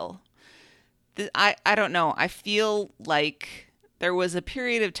while. I don't know. I feel like there was a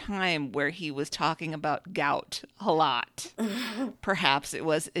period of time where he was talking about gout a lot. Perhaps it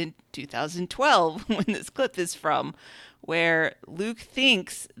was in 2012 when this clip is from, where Luke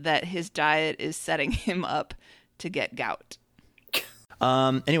thinks that his diet is setting him up to get gout.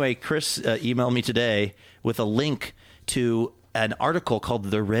 Anyway, Chris emailed me today with a link to an article called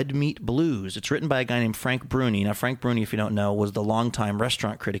The Red Meat Blues. It's written by a guy named Frank Bruni. Now, Frank Bruni, if you don't know, was the longtime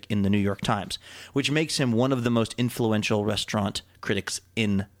restaurant critic in the New York Times, which makes him one of the most influential restaurant critics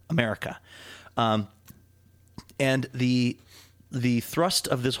in America. And the thrust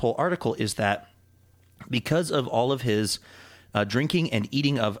of this whole article is that because of all of his drinking and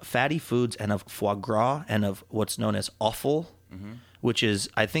eating of fatty foods and of foie gras and of what's known as offal, which is,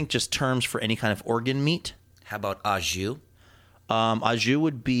 I think, just terms for any kind of organ meat. How about au jus? Au jus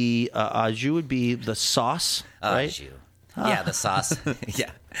would be the sauce, right? Au jus. Yeah, the sauce.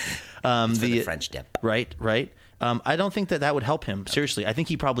 Yeah. For the French dip. Right. I don't think that would help him. Seriously, I think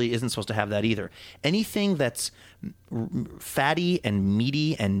he probably isn't supposed to have that either. Anything that's fatty and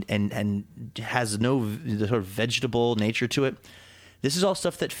meaty and has no sort of vegetable nature to it, this is all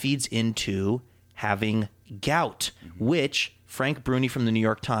stuff that feeds into having gout, which Frank Bruni from the New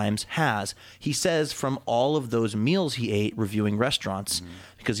York Times has. He says from all of those meals he ate reviewing restaurants,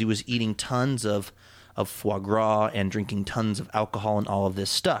 because he was eating tons of foie gras and drinking tons of alcohol and all of this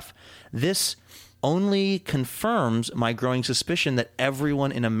stuff. This only confirms my growing suspicion that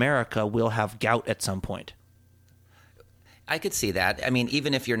everyone in America will have gout at some point. I could see that. I mean,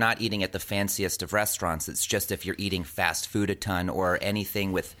 even if you're not eating at the fanciest of restaurants, it's just if you're eating fast food a ton or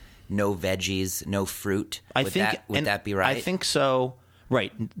anything with no veggies, no fruit. Would that be right? I think so.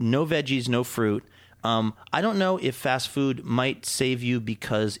 Right. No veggies, no fruit. I don't know if fast food might save you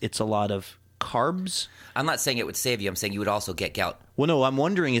because it's a lot of carbs. I'm not saying it would save you. I'm saying you would also get gout. Well, no, I'm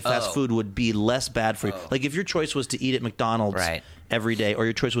wondering if fast food would be less bad for you. Like if your choice was to eat at McDonald's every day, or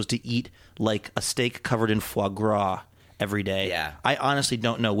your choice was to eat like a steak covered in foie gras every day. Yeah. I honestly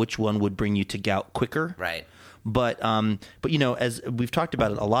don't know which one would bring you to gout quicker. Right. But as we've talked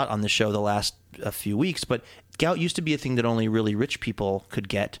about it a lot on the show the last few weeks, but gout used to be a thing that only really rich people could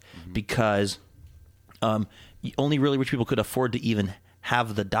get because only really rich people could afford to even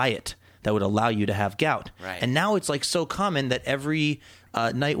have the diet that would allow you to have gout. Right. And now it's like so common that every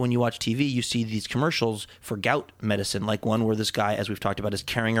night when you watch TV, you see these commercials for gout medicine, like one where this guy, as we've talked about, is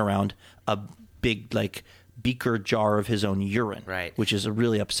carrying around a big beaker jar of his own urine, right? Which is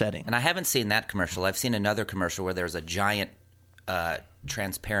really upsetting. And I haven't seen that commercial. I've seen another commercial where there's a giant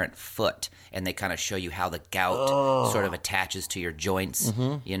transparent foot, and they kind of show you how the gout sort of attaches to your joints,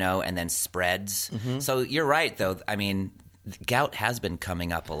 and then spreads. So you're right, though. I mean, gout has been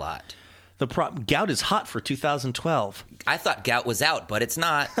coming up a lot. Gout is hot for 2012. I thought gout was out, but it's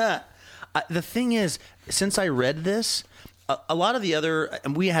not. The thing is, since I read this, a lot of the other,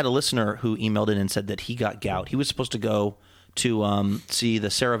 and we had a listener who emailed in and said that he got gout. He was supposed to go to see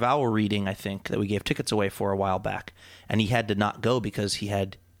the Sarah Vowell reading, I think, that we gave tickets away for a while back, and he had to not go because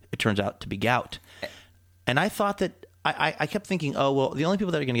it turns out to be gout. And I thought that I kept thinking, oh, well, the only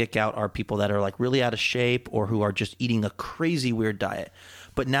people that are going to get gout are people that are like really out of shape or who are just eating a crazy weird diet.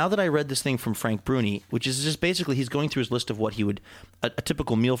 But now that I read this thing from Frank Bruni, which is just basically he's going through his list of what he would, a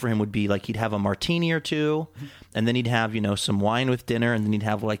typical meal for him would be like he'd have a martini or two, and then he'd have, some wine with dinner, and then he'd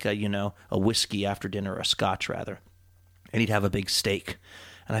have like a whiskey after dinner, or a scotch rather, and he'd have a big steak.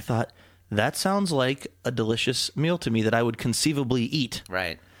 And I thought, that sounds like a delicious meal to me that I would conceivably eat.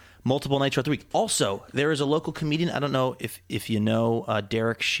 Right. Multiple nights throughout the week. Also, there is a local comedian. I don't know if you know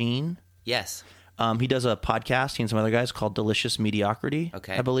Derek Sheen. Yes. He does a podcast, he and some other guys, called Delicious Mediocrity,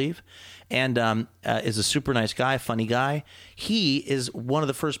 I believe, and is a super nice guy, funny guy. He is one of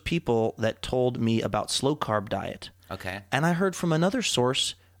the first people that told me about slow carb diet. Okay. And I heard from another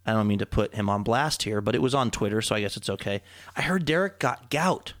source, I don't mean to put him on blast here, but it was on Twitter, so I guess it's okay. I heard Derek got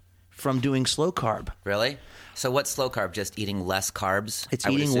gout from doing slow carb. Really? So what's slow carb? Just eating less carbs? It's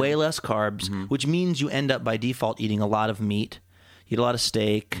eating way less carbs, which means you end up by default eating a lot of meat, you eat a lot of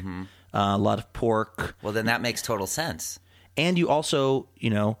steak, a lot of pork. Well, then that makes total sense. And you also,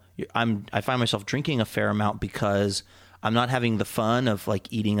 I find myself drinking a fair amount because I'm not having the fun of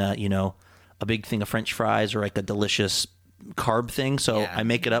like eating a big thing of French fries or like a delicious carb thing. So I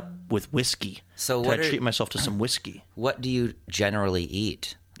make it up with whiskey. So I treat myself to some whiskey. What do you generally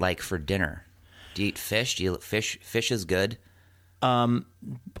eat, like for dinner? Do you eat fish? Fish is good?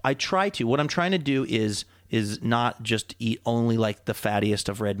 I try to. What I'm trying to do is not just eat only like the fattiest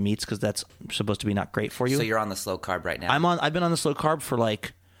of red meats, because that's supposed to be not great for you. So you're on the slow carb right now? I've been on the slow carb for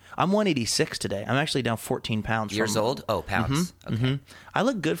I'm 186 today. I'm actually down 14 pounds. Years old? Oh, pounds. Okay. I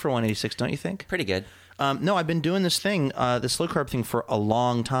look good for 186, don't you think? Pretty good. No, I've been doing this thing, the slow carb thing, for a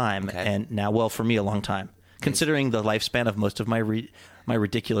long time, and now, well, for me, a long time, considering the lifespan of most of my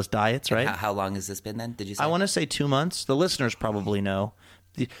ridiculous diets, right? How long has this been then, did you say? I want to say 2 months. The listeners probably know.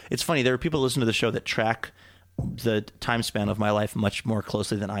 It's funny, there are people who listen to the show that track the time span of my life much more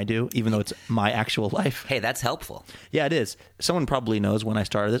closely than I do, even though it's my actual life. Hey, that's helpful. Yeah, it is. Someone probably knows when I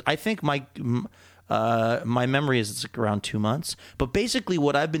started this. I think my memory is it's around 2 months. But basically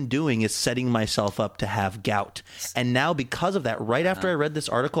what I've been doing is setting myself up to have gout. And now because of that, right after I read this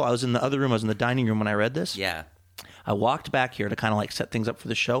article, I was in the other room, I was in the dining room when I read this. Yeah. I walked back here to kind of like set things up for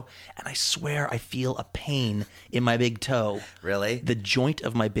the show, and I swear I feel a pain in my big toe. Really? The joint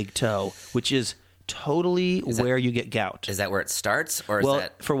of my big toe, which is totally where you get gout. Is that where it starts, or is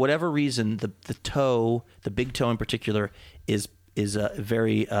that for whatever reason the toe, the big toe in particular, is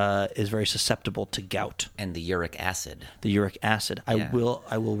very susceptible to gout and the uric acid. The uric acid. Yeah.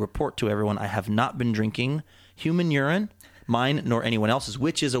 I will report to everyone I have not been drinking human urine, mine nor anyone else's,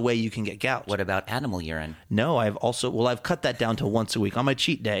 which is a way you can get gout. What about animal urine? No, I've cut that down to once a week. On my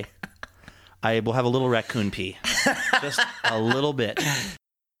cheat day, I will have a little raccoon pee, just a little bit.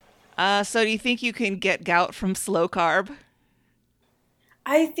 So do you think you can get gout from slow carb?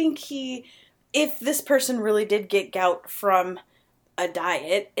 I think if this person really did get gout from a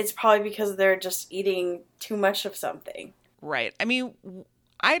diet, it's probably because they're just eating too much of something. Right. I mean,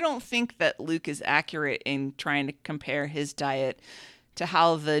 I don't think that Luke is accurate in trying to compare his diet to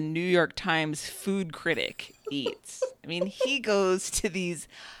how the New York Times food critic eats. I mean, he goes to these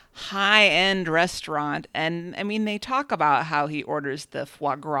high-end restaurant, and I mean, they talk about how he orders the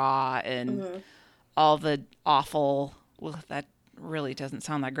foie gras and all the awful, well, that really doesn't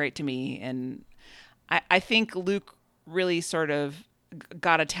sound that great to me. And I think Luke really sort of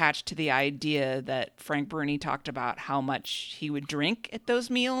got attached to the idea that Frank Bruni talked about how much he would drink at those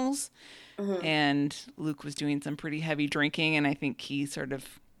meals. And Luke was doing some pretty heavy drinking, and I think he sort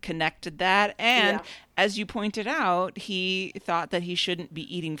of connected that. And as you pointed out, he thought that he shouldn't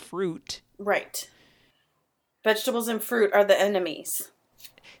be eating fruit. Right. Vegetables and fruit are the enemies.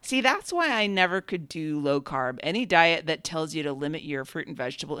 See, that's why I never could do low carb. Any diet that tells you to limit your fruit and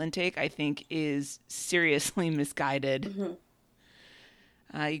vegetable intake, I think, is seriously misguided.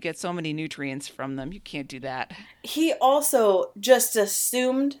 You get so many nutrients from them. You can't do that. He also just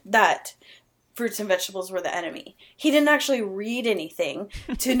assumed that fruits and vegetables were the enemy. He didn't actually read anything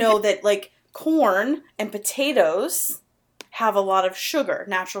to know that, like, corn and potatoes have a lot of sugar,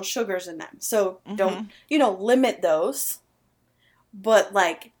 natural sugars in them. So don't, limit those. But,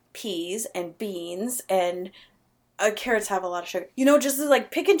 like, peas and beans and carrots have a lot of sugar. Just like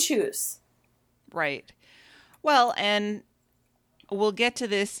pick and choose. Right. Well, and we'll get to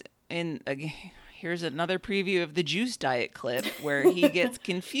this in here's another preview of the juice diet clip where he gets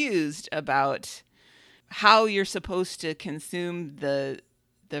confused about how you're supposed to consume the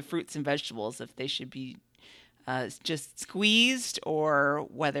fruits and vegetables, if they should be just squeezed or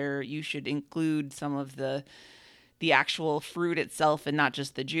whether you should include some of the actual fruit itself and not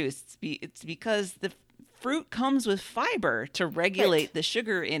just the juice. It's because the fruit comes with fiber to regulate the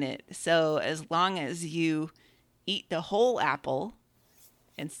sugar in it. So as long as you eat the whole apple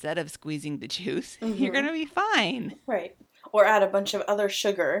instead of squeezing the juice, you're going to be fine. Right. Or add a bunch of other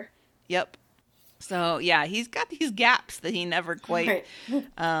sugar. Yep. So, yeah, he's got these gaps that he never quite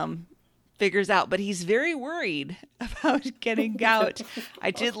figures out, but he's very worried about getting gout.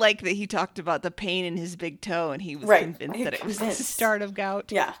 I did like that he talked about the pain in his big toe, and he was convinced that it was the start of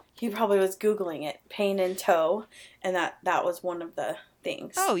gout. Yeah, he probably was Googling it, pain in toe, and that was one of the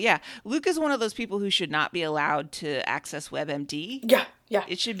things. Oh, yeah. Luke is one of those people who should not be allowed to access WebMD. Yeah, yeah.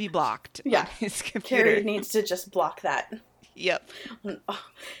 It should be blocked on his computer. Carrie needs to just block that. Yep.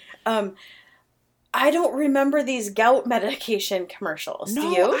 I don't remember these gout medication commercials. No, do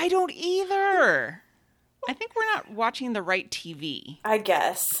you? I don't either. I think we're not watching the right TV. I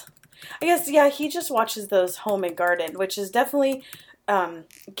guess, yeah, he just watches those Home and Garden, which is definitely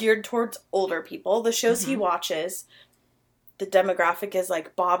geared towards older people. The shows he watches, the demographic is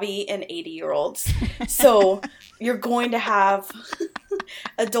like Bobby and 80-year-olds. So you're going to have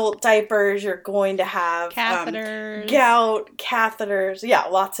adult diapers, you're going to have catheters, gout, catheters. Yeah,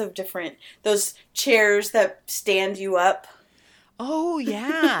 lots of different, those chairs that stand you up. Oh,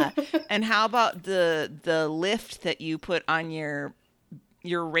 yeah. And how about the lift that you put on your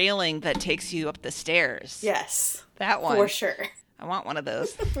railing that takes you up the stairs? Yes. That one. For sure. I want one of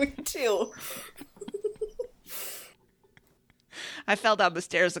those. Me too. I fell down the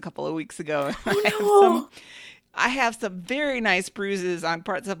stairs a couple of weeks ago. I have some very nice bruises on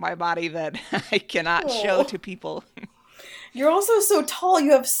parts of my body that I cannot show to people. You're also so tall.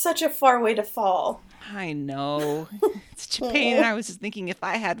 You have such a far way to fall. I know. It's Japan, and I was just thinking if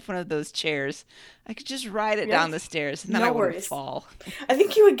I had one of those chairs, I could just ride it down the stairs, and then I wouldn't fall. I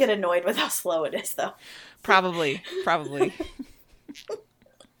think you would get annoyed with how slow it is, though. Probably.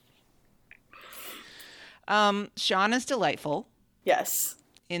 Sean is delightful. Yes.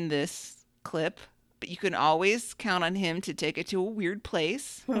 In this clip. But you can always count on him to take it to a weird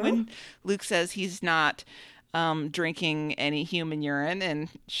place. When Luke says he's not drinking any human urine, and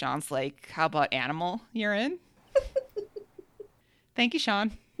Sean's like, how about animal urine? Thank you,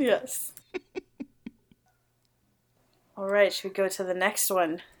 Sean. Yes. All right, should we go to the next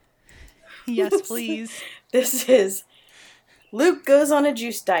one? Yes, please. This is Luke Goes on a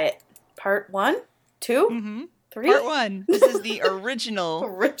Juice Diet. Part 1, 2, 3? Part 1. This is the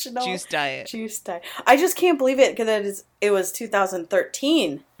original juice diet. Juice diet. I just can't believe it because it was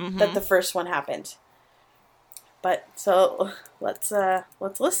 2013 that the first one happened. But so let's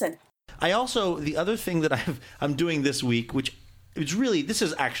listen. I also, the other thing that I'm doing this week, which is really, this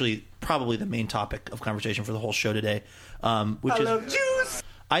is actually probably the main topic of conversation for the whole show today, which I love juice.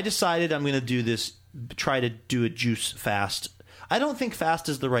 I decided I'm going to do this, try to do a juice fast. I don't think fast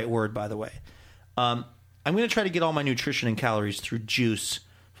is the right word, by the way. I'm going to try to get all my nutrition and calories through juice,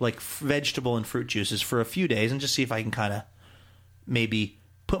 like vegetable and fruit juices, for a few days, and just see if I can kind of maybe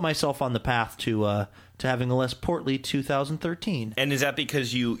put myself on the path to having a less portly 2013. And is that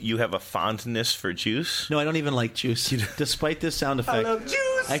because you have a fondness for juice? No, I don't even like juice. Despite this sound effect, I love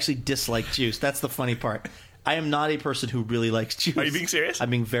juice. I actually dislike juice. That's the funny part. I am not a person who really likes juice. Are you being serious? I'm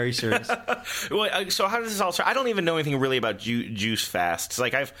being very serious. Well, so how does this all start? I don't even know anything really about juice fasts.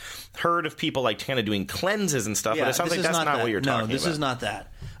 Like, I've heard of people like kind of doing cleanses and stuff, but it sounds like that's not what you're talking about. No, this is not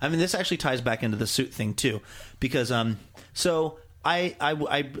that. I mean, this actually ties back into the suit thing too, because so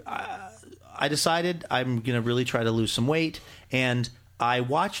I decided I'm going to really try to lose some weight, and I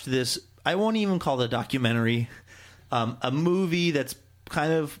watched this. I won't even call it a documentary, a movie that's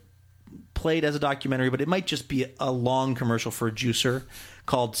kind of played as a documentary, but it might just be a long commercial for a juicer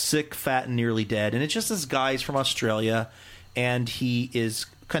called Sick, Fat, and Nearly Dead. And it's just this guy's from Australia, and he is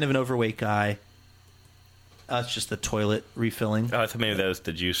kind of an overweight guy. It's just the toilet refilling. Oh, I thought maybe that was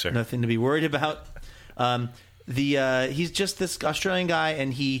the juicer. Nothing to be worried about. He's just this Australian guy,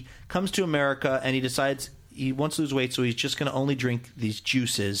 and he comes to America, and he decides he wants to lose weight, so he's just going to only drink these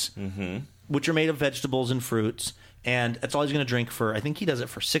juices, which are made of vegetables and fruits. And that's all he's going to drink for, I think he does it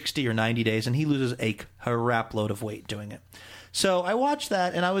for 60 or 90 days, and he loses a crap load of weight doing it. So I watched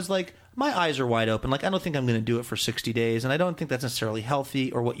that, and I was like, my eyes are wide open. Like, I don't think I'm going to do it for 60 days, and I don't think that's necessarily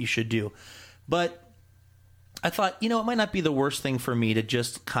healthy or what you should do. But I thought, it might not be the worst thing for me to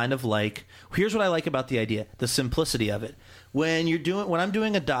just kind of like, here's what I like about the idea, the simplicity of it. When I'm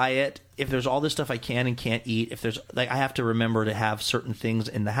doing a diet, if there's all this stuff I can and can't eat, if there's like I have to remember to have certain things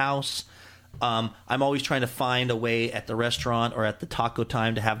in the house. I'm always trying to find a way at the restaurant or at the taco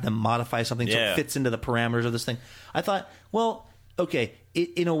time to have them modify something so it fits into the parameters of this thing. I thought, well, okay,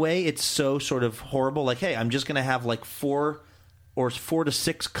 in a way it's so sort of horrible. Like, hey, I'm just going to have like 4 to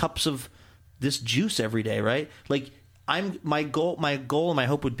 6 cups of this juice every day, right? Like my goal and my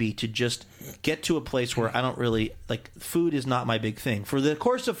hope would be to just get to a place where I don't really like food is not my big thing for the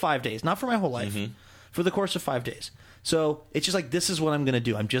course of 5 days, not for my whole life, for the course of 5 days. So it's just like, this is what I'm going to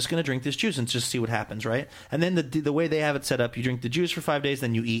do. I'm just going to drink this juice and just see what happens, right? And then the way they have it set up, you drink the juice for 5 days,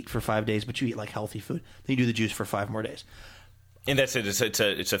 then you eat for 5 days, but you eat like healthy food. Then you do the juice for 5 more days. And that's it. It's a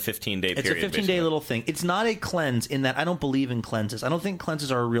 15-day period. It's a 15-day little thing. It's not a cleanse in that I don't believe in cleanses. I don't think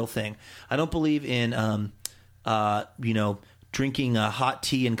cleanses are a real thing. I don't believe in, drinking hot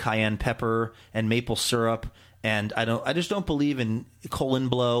tea and cayenne pepper and maple syrup. And I just don't believe in colon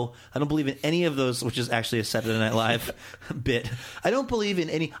blow. I don't believe in any of those, which is actually a Saturday Night Live bit. I don't believe in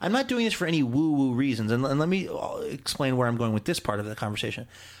any. I'm not doing this for any woo-woo reasons. And let me explain where I'm going with this part of the conversation.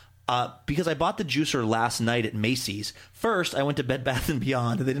 Because I bought the juicer last night at Macy's. First, I went to Bed Bath &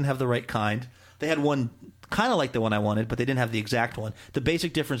 Beyond, and they didn't have the right kind. They had one kind of like the one I wanted, but they didn't have the exact one. The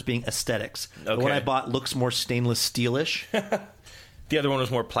basic difference being aesthetics. Okay. The one I bought looks more stainless steelish. The other one was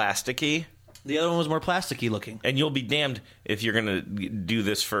more plasticky. The other one was more plasticky looking. And you'll be damned if you're going to do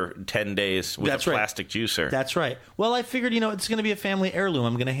this for 10 days with a plastic juicer. That's right. Well, I figured, it's going to be a family heirloom.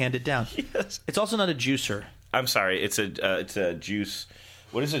 I'm going to hand it down. Yes. It's also not a juicer. I'm sorry. It's a juice.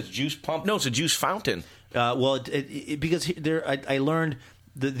 What is it? Juice pump? No, it's a juice fountain. Because I learned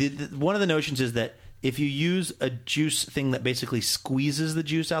one of the notions is that if you use a juice thing that basically squeezes the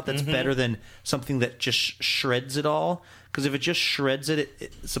juice out, that's better than something that just shreds it all. Because if it just shreds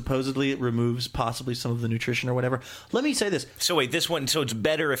it, supposedly it removes possibly some of the nutrition or whatever. Let me say this. So wait, this one. So it's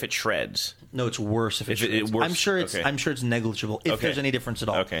better if it shreds. No, it's worse if it shreds. I'm sure it's negligible if there's any difference at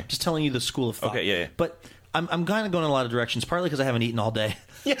all. Okay. Just telling you the school of thought. Okay, yeah. But I'm kind of going in a lot of directions, partly because I haven't eaten all day.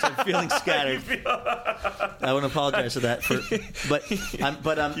 Yeah. So I'm feeling scattered. I want to apologize for that.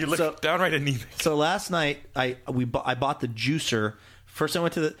 You look downright anemic. So last night I bought the juicer. First, I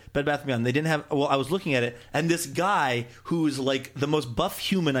went to the Bed Bath & Beyond. They didn't have. Well, I was looking at it, and this guy who's like the most buff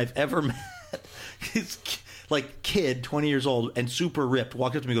human I've ever met, his like kid, 20 years old, and super ripped,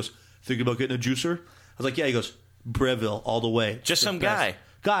 walked up to me and goes, "Thinking about getting a juicer?" I was like, "Yeah." He goes, "Breville, all the way." Just some guy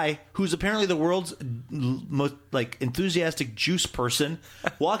who's apparently the world's most like enthusiastic juice person,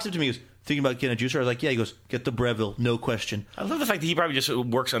 walks up to me and goes, "Thinking about getting a juicer?" I was like, "Yeah." He goes, "Get the Breville, no question." I love the fact that he probably just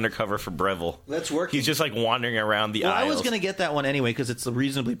works undercover for Breville. That's working. He's just like wandering around the aisles. I was going to get that one anyway because it's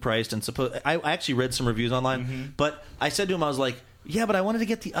reasonably priced and I actually read some reviews online, but I said to him, I was like, "Yeah, but I wanted to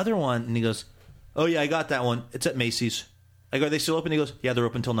get the other one," and he goes, "Oh yeah, I got that one. It's at Macy's." I go, "Are they still open?" He goes, "Yeah, they're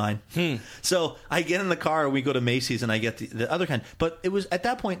open till 9. So I get in the car, we go to Macy's, and I get the other kind. But it was at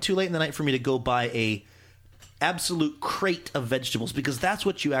that point too late in the night for me to go buy a absolute crate of vegetables because that's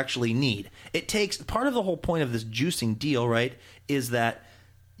what you actually need. It takes part of the whole point of this juicing deal, right? Is that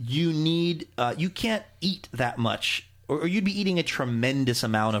you need you can't eat that much, or you'd be eating a tremendous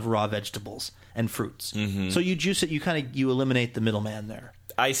amount of raw vegetables and fruits. So you juice it, you eliminate the middleman there.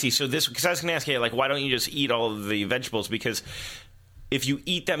 I see. So because I was going to ask you, like, why don't you just eat all of the vegetables? Because if you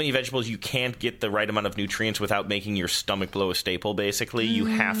eat that many vegetables, you can't get the right amount of nutrients without making your stomach blow a staple, basically. You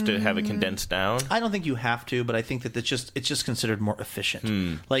have to have it condensed down. I don't think you have to, but I think that it's just considered more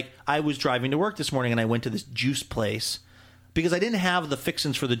efficient. Like, I was driving to work this morning, and I went to this juice place because I didn't have the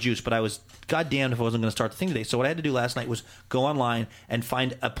fixins for the juice, but I was goddamned if I wasn't going to start the thing today. So what I had to do last night was go online and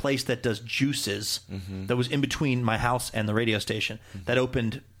find a place that does juices that was in between my house and the radio station that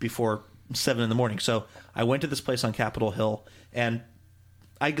opened before 7 in the morning. So I went to this place on Capitol Hill, and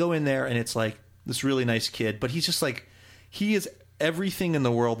I go in there, and it's like this really nice kid, but he's just like, he is everything in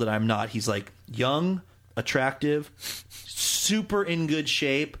the world that I'm not. He's like young, attractive, super in good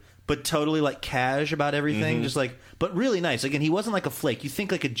shape, but totally like cash about everything, just like, but really nice. Again, he wasn't like a flake. You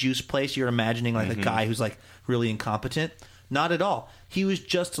think like a juice place, you're imagining like a guy who's like really incompetent. Not at all. He was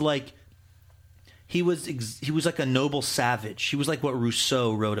just like, he was like a noble savage. He was like what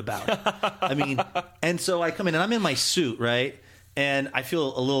Rousseau wrote about. I mean, and so I come in and I'm in my suit, right? And I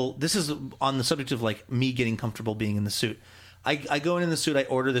feel a little, this is on the subject of like me getting comfortable being in the suit. I go in the suit, I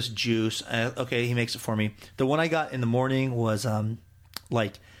order this juice. Okay, he makes it for me. The one I got in the morning was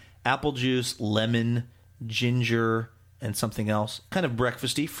like apple juice, lemon, ginger, and something else. Kind of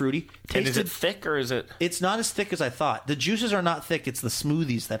breakfasty, fruity. And is it thick or is it? It's not as thick as I thought. The juices are not thick. It's the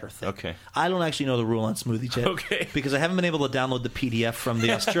smoothies that are thick. Okay. I don't actually know the rule on smoothies yet. Okay. Because I haven't been able to download the PDF from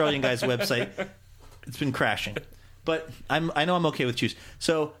the Australian guy's website. It's been crashing. But I know I'm okay with juice.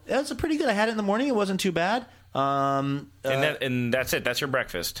 So that's pretty good. I had it in the morning. It wasn't too bad. And that's it. That's your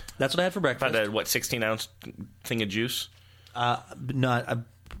breakfast. That's what I had for breakfast. About a 16-ounce thing of juice? Not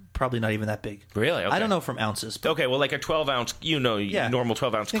probably not even that big. Really? Okay. I don't know from ounces. But okay, well, like a 12-ounce, normal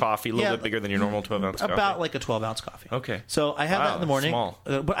 12-ounce coffee, a little bit bigger than your normal 12-ounce coffee. About like a 12-ounce coffee. Okay. So I have that in the morning. Small.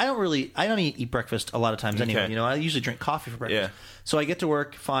 But I don't eat breakfast a lot of times anyway. You know, I usually drink coffee for breakfast. Yeah. So I get to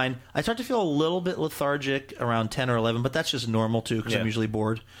work, fine. I start to feel a little bit lethargic around 10 or 11, but that's just normal too because I'm usually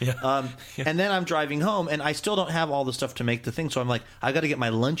bored. Yeah. And then I'm driving home, and I still don't have all the stuff to make the thing. So I'm like, I got to get my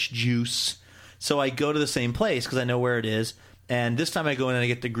lunch juice. So I go to the same place because I know where it is. And this time I go in and I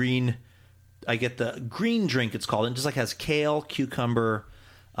get the green drink, it's called. It just like has kale, cucumber,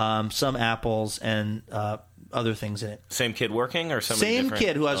 some apples, and other things in it. Same kid working or somebody Same different?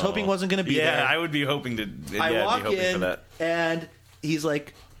 Kid who I was hoping wasn't going to be there. Yeah, I would be hoping to. I walk in for that. and he's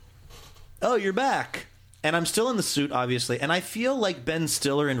like, "Oh, you're back." And I'm still in the suit, obviously. And I feel like Ben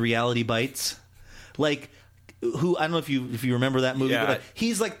Stiller in Reality Bites. Like, who, I don't know if you remember that movie, but like,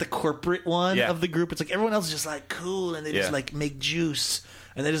 he's like the corporate one of the group. It's like everyone else is just like cool and they just like make juice.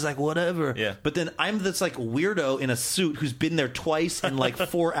 And they're just like, whatever. Yeah. But then I'm this like weirdo in a suit who's been there twice in like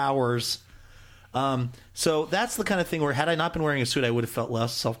 4 hours. So that's the kind of thing where had I not been wearing a suit, I would have felt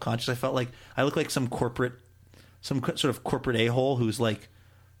less self-conscious. I felt like I look like some sort of corporate a-hole who's like,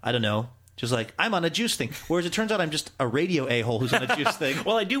 I don't know, just like, I'm on a juice thing. Whereas it turns out I'm just a radio a-hole who's on a juice thing.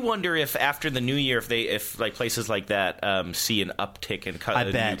 Well, I do wonder if after the new year, if like places like that see an uptick in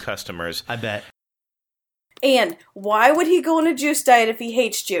new customers. I bet. And why would he go on a juice diet if he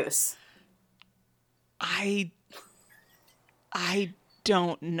hates juice? I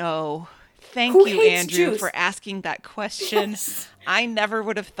don't know. Thank Who you, hates Andrew, juice? for asking that question. Yes. I never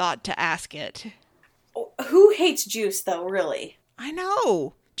would have thought to ask it. Who hates juice, though, really? I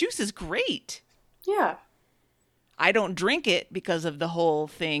know. Juice is great. Yeah. I don't drink it because of the whole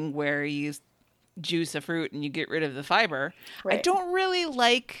thing where you juice a fruit and you get rid of the fiber. Right. I don't really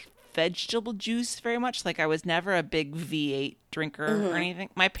like vegetable juice very much. Like, I was never a big V8 drinker or anything.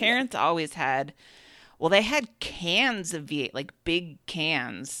 My parents always had, they had cans of V8, like big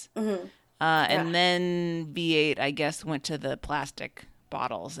cans. Mm-hmm. And then V8, I guess, went to the plastic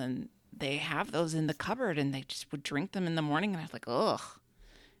bottles, and they have those in the cupboard, and they just would drink them in the morning, and I was like, ugh,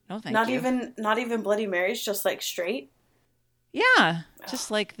 no thank you. Not even Bloody Marys, just like straight? Yeah,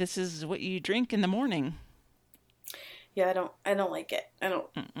 just like this is what you drink in the morning. Yeah, I don't like it.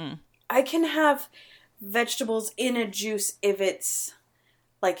 I can have vegetables in a juice if it's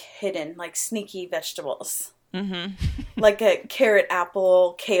like hidden, like sneaky vegetables. Mm-hmm. Like a carrot,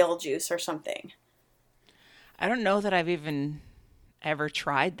 apple, kale juice or something. I don't know that I've even ever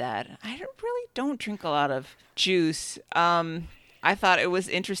tried that. I really don't drink a lot of juice. I thought it was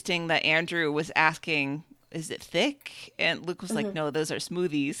interesting that Andrew was asking, is it thick? And Luke was like, no, those are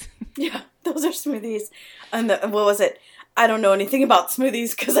smoothies. Yeah, those are smoothies. And what was it? I don't know anything about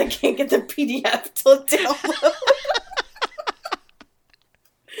smoothies because I can't get the PDF to download.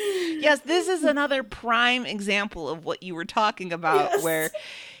 Yes, this is another prime example of what you were talking about, where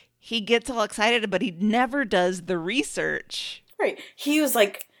he gets all excited, but he never does the research. Right. He was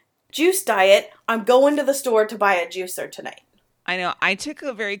like, juice diet, I'm going to the store to buy a juicer tonight. I know. I took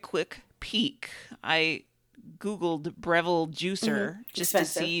a very quick peek. I Googled Breville juicer just to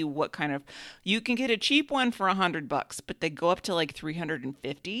see what kind of... You can get a cheap one for $100, but they go up to like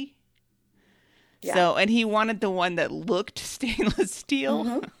 $350. Yeah. So, and he wanted the one that looked stainless steel.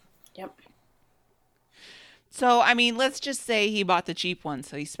 Mm-hmm. Yep. So, I mean, let's just say he bought the cheap one.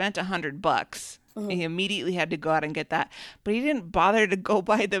 So he spent $100. Mm-hmm. And he immediately had to go out and get that. But he didn't bother to go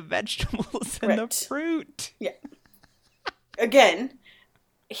buy the vegetables and the fruit. Yeah. Again,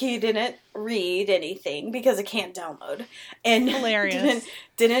 he didn't read anything because it can't download. And hilarious.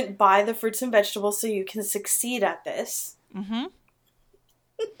 Didn't buy the fruits and vegetables so you can succeed at this. Mm-hmm.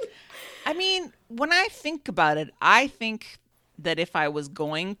 I mean, when I think about it, I think that if I was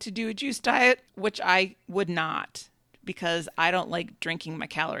going to do a juice diet, which I would not because I don't like drinking my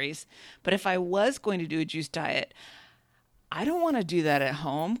calories, but if I was going to do a juice diet, I don't want to do that at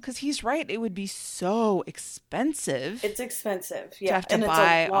home because he's right. It would be so expensive. It's expensive. Yeah. To have to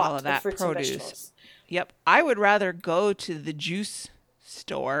buy all of that produce. Yep. I would rather go to the juice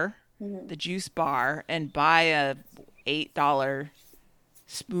store, the juice bar, and buy a $8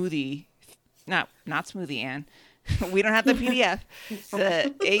 smoothie. Not smoothie, Ann. We don't have the PDF.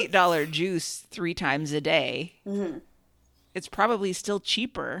 The $8 juice 3 times a day. Mm-hmm. It's probably still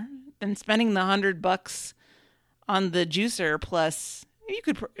cheaper than spending the $100 on the juicer. Plus,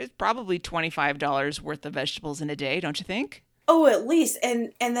 it's probably $25 worth of vegetables in a day, don't you think? Oh, at least.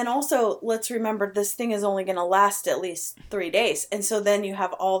 And then also, let's remember this thing is only going to last at least 3 days. And so then you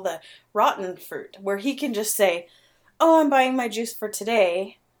have all the rotten fruit where he can just say, oh, I'm buying my juice for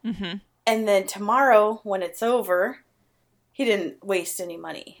today. Mm-hmm. And then tomorrow, when it's over, he didn't waste any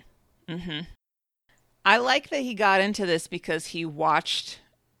money. Mm-hmm. I like that he got into this because he watched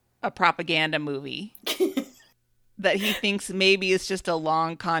a propaganda movie that he thinks maybe is just a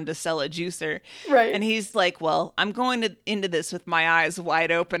long con to sell a juicer. Right. And he's like, well, I'm going into this with my eyes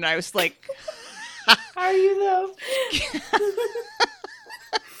wide open. I was like, are you though?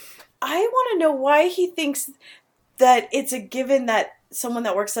 I want to know why he thinks that it's a given that someone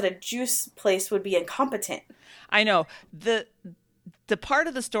that works at a juice place would be incompetent. I know. The part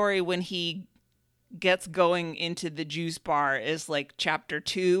of the story when he gets going into the juice bar is like chapter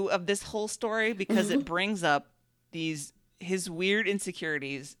 2 of this whole story because it brings up his weird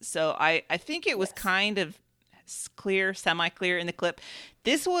insecurities. So I think it was kind of semi-clear in the clip.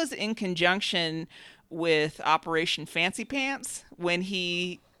 This was in conjunction with Operation Fancy Pants when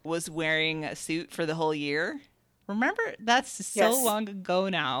he was wearing a suit for the whole year. Remember? That's so long ago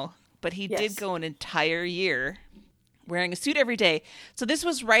now. But he did go an entire year wearing a suit every day. So this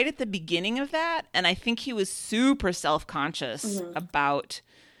was right at the beginning of that. And I think he was super self-conscious about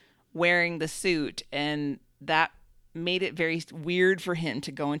wearing the suit. And that made it very weird for him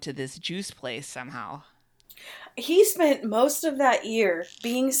to go into this juice place somehow. He spent most of that year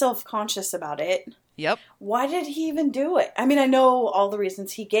being self-conscious about it. Yep. Why did he even do it? I mean, I know all the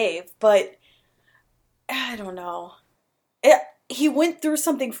reasons he gave, but I don't know. He went through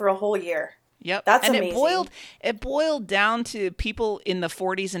something for a whole year. Yep. That's and amazing. It boiled down to people in the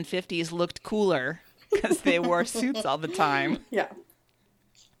 40s and 50s looked cooler because they wore suits all the time. Yeah.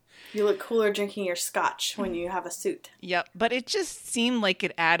 You look cooler drinking your scotch when you have a suit. Yep. But it just seemed like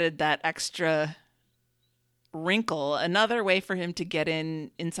it added that extra wrinkle, another way for him to get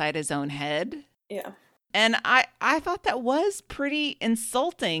inside his own head. Yeah. And I thought that was pretty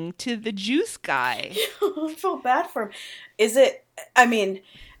insulting to the juice guy. I felt bad for him. I mean,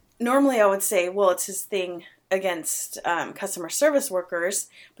 normally I would say, well, it's his thing against customer service workers,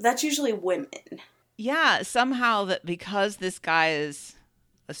 but that's usually women. Yeah, somehow that because this guy is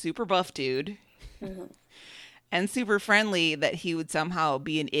a super buff dude and super friendly, that he would somehow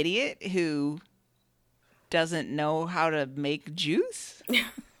be an idiot who doesn't know how to make juice.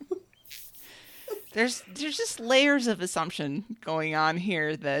 There's just layers of assumption going on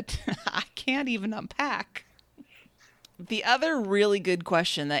here that I can't even unpack. The other really good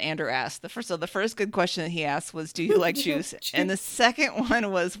question that Andrew asked, the first good question that he asked was, do you like juice? And the second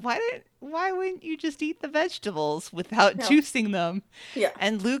one was, why wouldn't you just eat the vegetables without juicing them? Yeah.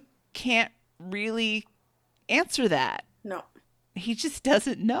 And Luke can't really answer that. No. He just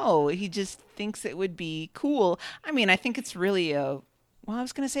doesn't know. He just thinks it would be cool. I mean, I think it's really I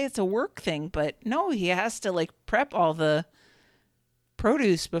was going to say it's a work thing, but no, he has to like prep all the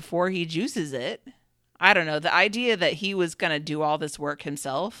produce before he juices it. I don't know. The idea that he was going to do all this work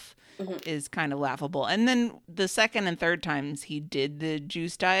himself is kind of laughable. And then the second and third times he did the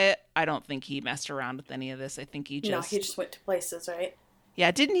juice diet, I don't think he messed around with any of this. I think he just went to places, right?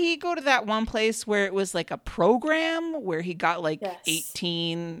 Yeah, didn't he go to that one place where it was like a program where he got like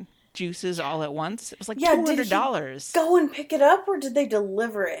 18 juices all at once? It was like $200. Did he go and pick it up, or did they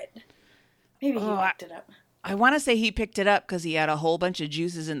deliver it? Maybe he picked it up. I want to say he picked it up because he had a whole bunch of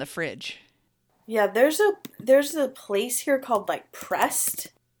juices in the fridge. Yeah, there's a place here called like Pressed.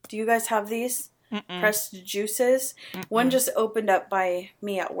 Do you guys have these? Pressed juices? One just opened up by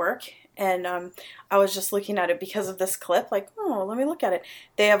me at work, and I was just looking at it because of this clip. Like, oh, let me look at it.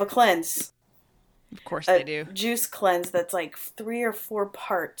 They have a cleanse. Of course they do. Juice cleanse that's like 3 or 4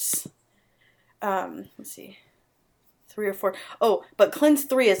 parts. Let's see. 3 or 4. Oh, but cleanse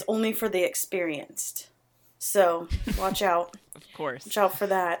 3 is only for the experienced. So, watch out. Of course. Watch out for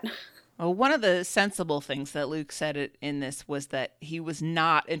that. Well, one of the sensible things that Luke said in this was that he was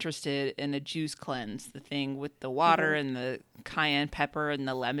not interested in a juice cleanse. The thing with the water and the cayenne pepper and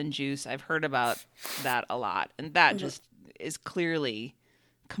the lemon juice. I've heard about that a lot. And that just is clearly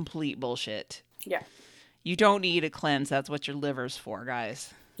complete bullshit. Yeah. You don't need a cleanse. That's what your liver's for,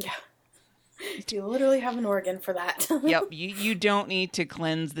 guys. Yeah. You literally have an organ for that. Yep. You don't need to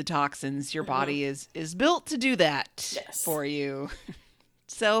cleanse the toxins. Your body is built to do that for you.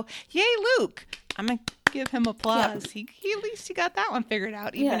 So, yay, Luke. I'm going to give him applause. Yep. He at least he got that one figured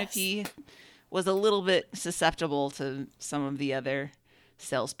out, even if he was a little bit susceptible to some of the other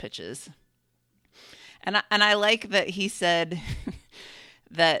sales pitches. And I like that he said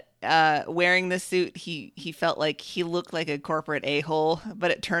that wearing the suit, he felt like he looked like a corporate a-hole,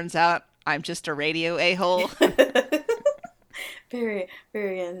 but it turns out I'm just a radio a-hole. Very,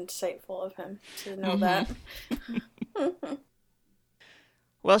 very insightful of him to know that.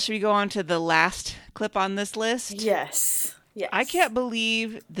 Well, should we go on to the last clip on this list? Yes. I can't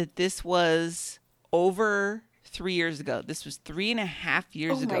believe that this was over 3 years ago. This was 3.5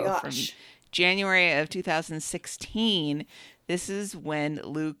 years ago. Gosh. From January of 2016. This is when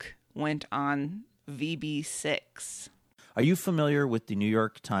Luke went on VB6. Are you familiar with the New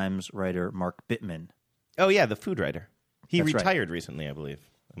York Times writer Mark Bittman? Oh, yeah, the food writer. He That's retired recently, I believe.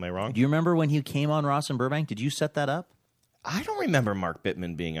 Am I wrong? Do you remember when he came on Ross and Burbank? Did you set that up? I don't remember Mark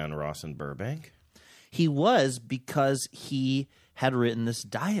Bittman being on Ross and Burbank. He was, because he had written this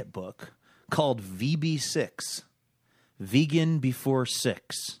diet book called VB6, Vegan Before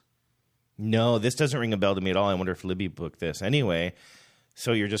 6. No, this doesn't ring a bell to me at all. I wonder if Libby booked this. Anyway,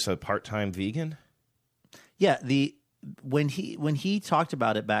 so you're just a part-time vegan? Yeah, when he talked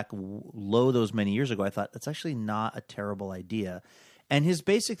about it back low those many years ago, I thought that's actually not a terrible idea. And his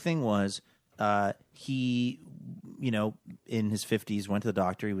basic thing was he, in his 50s, went to the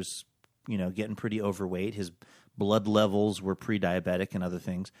doctor. He was, getting pretty overweight. His blood levels were pre-diabetic and other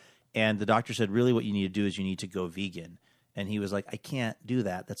things. And the doctor said, really what you need to do is you need to go vegan. And he was like, I can't do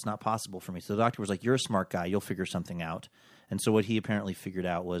that. That's not possible for me. So the doctor was like, you're a smart guy. You'll figure something out. And so what he apparently figured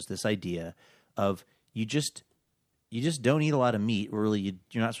out was this idea of you just don't eat a lot of meat. Really,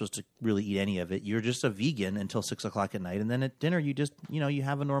 you're not supposed to really eat any of it. You're just a vegan until 6 o'clock at night. And then at dinner, you just, you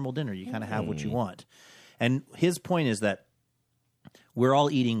have a normal dinner. You kind of have what you want. And his point is that we're all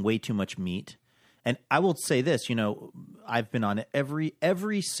eating way too much meat. And I will say this, I've been on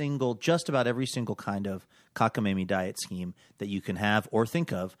just about every single kind of cockamamie diet scheme that you can have or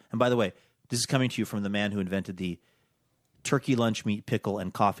think of. And by the way, this is coming to you from the man who invented the turkey lunch meat pickle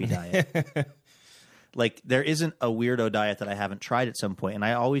and coffee diet. Like, there isn't a weirdo diet that I haven't tried at some point, and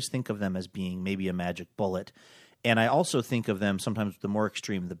I always think of them as being maybe a magic bullet. And I also think of them sometimes the more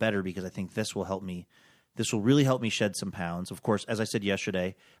extreme, the better, because I think this will help me. This will really help me shed some pounds. Of course, as I said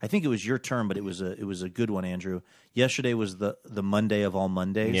yesterday, I think it was your turn, but it was a good one, Andrew. Yesterday was the Monday of all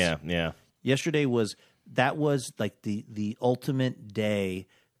Mondays. Yeah. Yesterday was like the ultimate day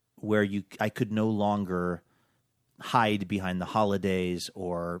where I could no longer hide behind the holidays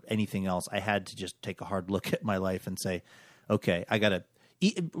or anything else. I had to just take a hard look at my life and say, okay, I got to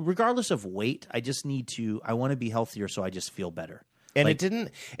eat, regardless of weight. I want to be healthier, so I just feel better. And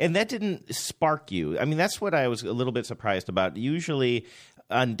that didn't spark you. I mean, that's what I was a little bit surprised about. Usually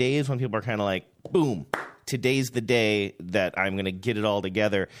on days when people are kind of like, boom, today's the day that I'm going to get it all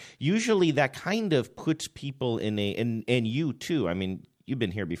together. Usually that kind of puts people and you too. I mean, you've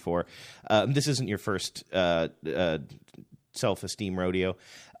been here before. This isn't your first self-esteem rodeo.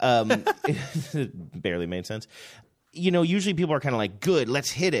 Barely made sense. Usually people are kind of like, good, let's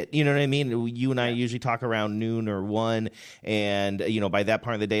hit it. You know what I mean? You and I usually talk around noon or 1. And, by that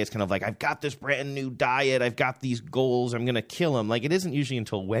part of the day, it's kind of like, I've got this brand new diet. I've got these goals. I'm going to kill them. Like, it isn't usually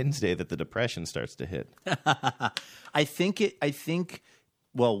until Wednesday that the depression starts to hit.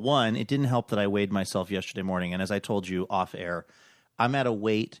 Well, one, it didn't help that I weighed myself yesterday morning. And as I told you off air, I'm at a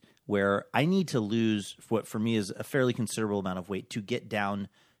weight where I need to lose what for me is a fairly considerable amount of weight to get down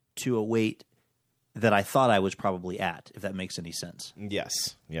to a weight that I thought I was probably at, if that makes any sense.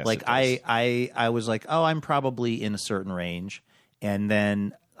 Yes. Like I was like, oh, I'm probably in a certain range. And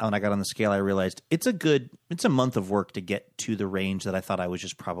then when I got on the scale, I realized it's a month of work to get to the range that I thought I was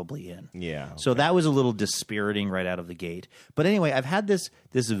just probably in. Yeah. Okay. So that was a little dispiriting right out of the gate. But anyway, I've had this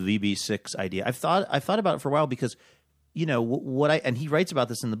VB6 idea. I've thought about it for a while because, and he writes about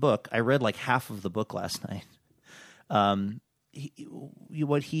this in the book. I read like half of the book last night.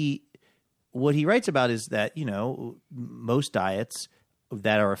 What he writes about is that, most diets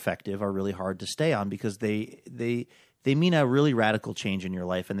that are effective are really hard to stay on because they mean a really radical change in your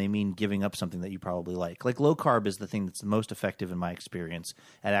life, and they mean giving up something that you probably like. Like low carb is the thing that's the most effective in my experience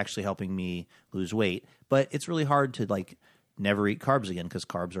at actually helping me lose weight. But it's really hard to like never eat carbs again because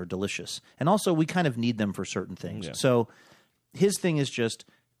carbs are delicious. And also we kind of need them for certain things. Yeah. So his thing is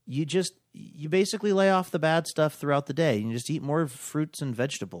you basically lay off the bad stuff throughout the day. You just eat more fruits and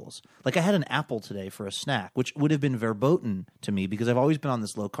vegetables. Like I had an apple today for a snack, which would have been verboten to me because I've always been on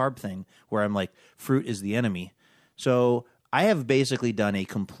this low carb thing where I'm like, fruit is the enemy. So I have basically done a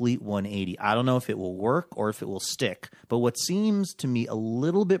complete 180. I don't know if it will work or if it will stick, but what seems to me a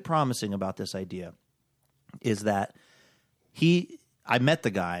little bit promising about this idea is that I met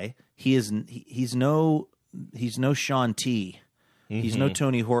the guy. He's no Sean T. He's no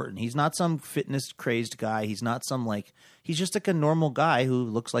Tony Horton. He's not some fitness crazed guy. He's not he's just like a normal guy who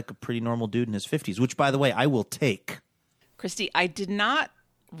looks like a pretty normal dude in his 50s, which by the way, I will take. Christy, I did not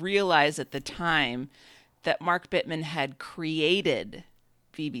realize at the time that Mark Bittman had created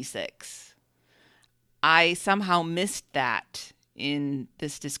VB6. I somehow missed that in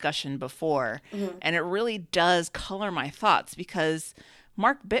this discussion before. Mm-hmm. And it really does color my thoughts because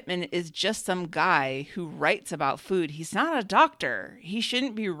Mark Bittman is just some guy who writes about food. He's not a doctor. He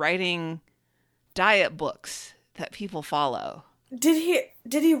shouldn't be writing diet books that people follow. Did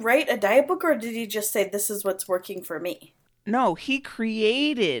he write a diet book, or did he just say, this is what's working for me? No, he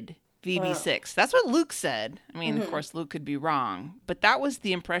created VB6. That's what Luke said. I mean, of course, Luke could be wrong, but that was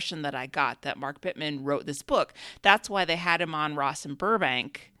the impression that I got, that Mark Bittman wrote this book. That's why they had him on Ross and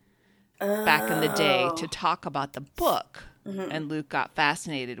Burbank back in the day to talk about the book, and Luke got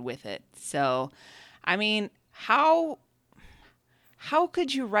fascinated with it. So, I mean, how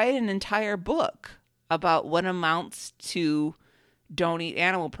could you write an entire book about what amounts to don't eat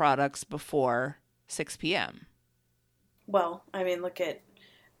animal products before 6 p.m.? Well, I mean, look at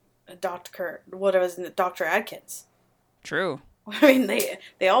Dr. Atkins. True. I mean,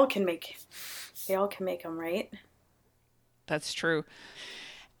 they all can make them, right? That's true.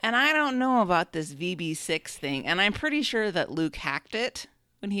 And I don't know about this VB6 thing, and I'm pretty sure that Luke hacked it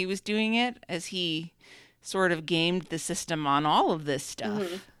when he was doing it, as he sort of gamed the system on all of this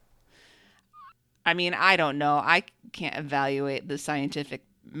stuff. I mean, I don't know. I can't evaluate the scientific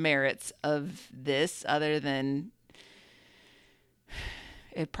merits of this other than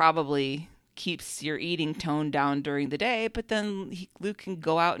it probably keeps your eating tone down during the day, but then Luke can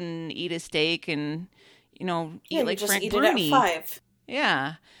go out and eat a steak and, eat like Frank Bruni. Eat it at 5.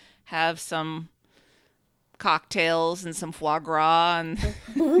 Yeah. Have some cocktails and some foie gras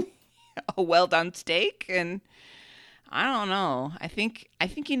and a well-done steak. And I don't know. I think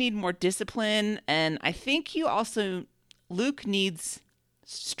you need more discipline. And I think Luke needs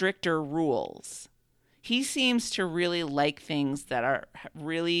stricter rules. He seems to really like things that are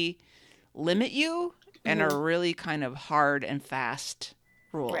really limit you and are really kind of hard and fast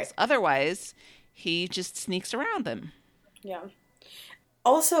rules. Right. Otherwise, he just sneaks around them. Yeah.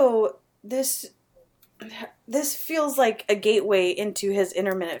 Also, this feels like a gateway into his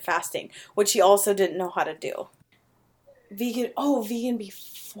intermittent fasting, which he also didn't know how to do. Vegan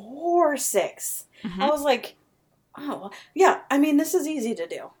before 6. I was like, oh, yeah, I mean, this is easy to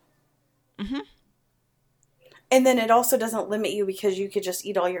do. And then it also doesn't limit you because you could just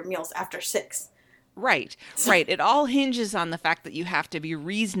eat all your meals after 6. Right, right. It all hinges on the fact that you have to be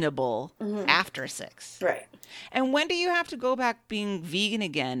reasonable after 6. Right. And when do you have to go back being vegan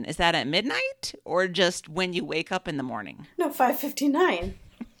again? Is that at midnight or just when you wake up in the morning? No, 5:59.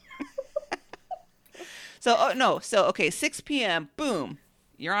 Okay, 6 p.m., boom,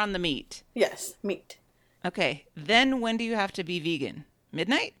 you're on the meat. Yes, meat. Okay, then when do you have to be vegan?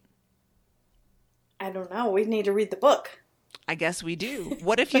 Midnight? I don't know. We need to read the book. I guess we do.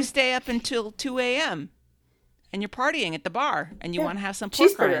 What if you stay up until 2 a.m. and you're partying at the bar and you want to have some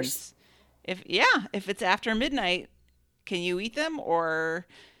pork rinds? If it's after midnight, can you eat them, or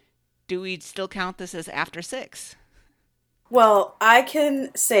do we still count this as after 6? Well, I can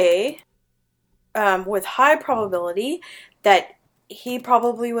say with high probability that he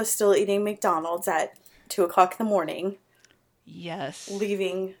probably was still eating McDonald's at 2 o'clock in the morning. Yes.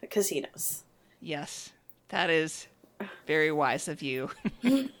 Leaving casinos. Yes. That is very wise of you.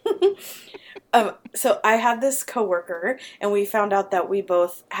 So I had this coworker, and we found out that we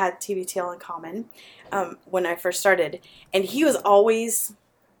both had TBTL in common when I first started. And he was always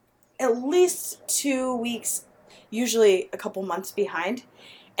at least 2 weeks, usually a couple months behind.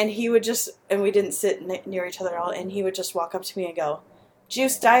 And he would and we didn't sit near each other at all, and he would just walk up to me and go,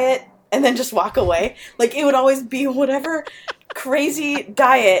 "Juice diet," and then just walk away. Like, it would always be whatever crazy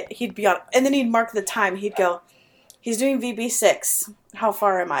diet he'd be on. And then he'd mark the time. He'd go, "He's doing VB6. How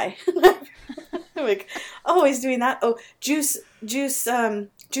far am I?" I'm like, "Oh, he's doing that. Oh, juice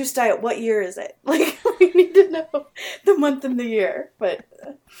diet. What year is it?" Like, we need to know the month and the year. But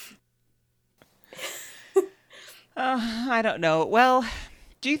I don't know. Well,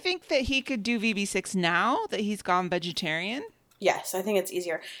 do you think that he could do VB6 now that he's gone vegetarian? Yes, I think it's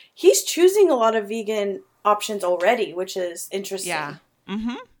easier. He's choosing a lot of vegan options already, which is interesting. Yeah.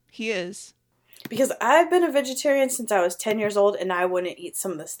 He is. Because I've been a vegetarian since I was 10 years old, and I wouldn't eat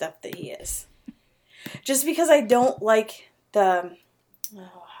some of the stuff that he is. Just because I don't like how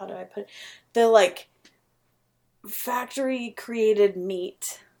do I put it? The, like, factory-created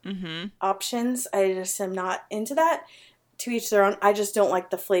meat options. I just am not into that. To each their own. I just don't like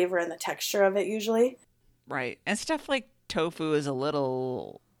the flavor and the texture of it, usually. Right. And stuff like tofu is a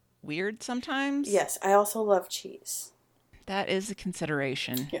little weird sometimes. Yes, I also love cheese. That is a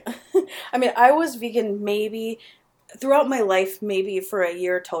consideration. Yeah. I mean, I was vegan maybe throughout my life, maybe for a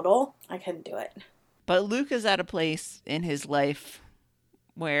year total. I couldn't do it. But Luke is at a place in his life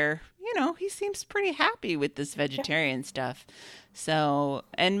where, he seems pretty happy with this vegetarian stuff. So,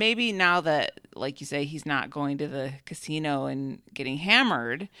 and maybe now that, like you say, he's not going to the casino and getting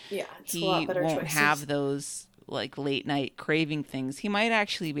hammered, he won't have those like late night craving things. He might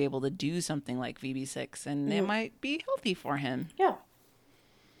actually be able to do something like VB6, and it might be healthy for him. Yeah.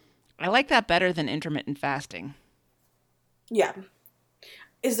 I like that better than intermittent fasting. Yeah.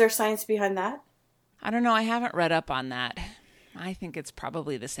 Is there science behind that? I don't know. I haven't read up on that. I think it's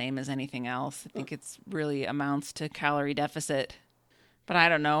probably the same as anything else. I think it's really amounts to calorie deficit. But I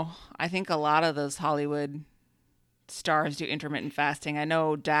don't know. I think a lot of those Hollywood stars do intermittent fasting. I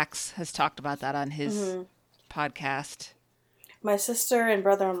know Dax has talked about that on his podcast. My sister and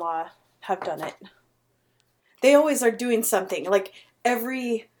brother-in-law have done it. They always are doing something. Like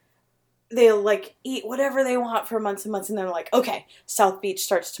they'll like eat whatever they want for months and months, and then like, okay, South Beach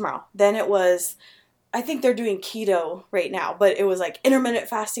starts tomorrow. Then it was, I think they're doing keto right now, but it was like intermittent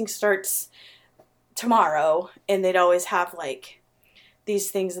fasting starts tomorrow, and they'd always have like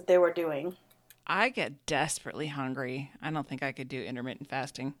these things that they were doing. I get desperately hungry. I don't think I could do intermittent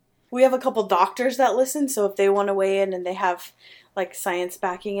fasting. We have a couple doctors that listen, so if they want to weigh in and they have like science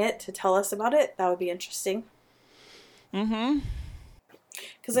backing it to tell us about it, that would be interesting.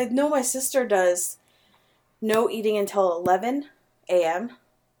 Because I know my sister does no eating until 11 a.m.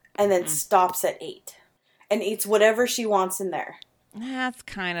 and then stops at 8 and eats whatever she wants in there. That's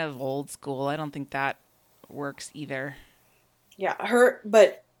kind of old school. I don't think that works either. Yeah,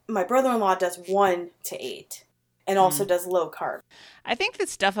 but my brother-in-law does 1 to 8 and also does low carb. I think the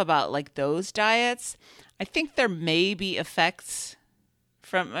stuff about like those diets, I think there may be effects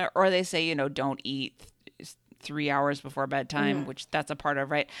from, or they say, don't eat 3 hours before bedtime, which that's a part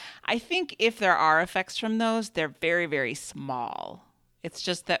of, right? I think if there are effects from those, they're very, very small. It's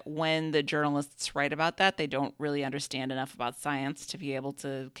just that when the journalists write about that, they don't really understand enough about science to be able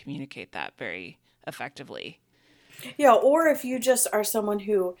to communicate that very effectively. Yeah, or if you just are someone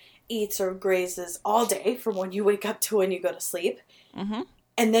who eats or grazes all day from when you wake up to when you go to sleep,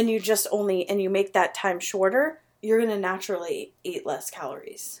 and then you just and you make that time shorter, you're going to naturally eat less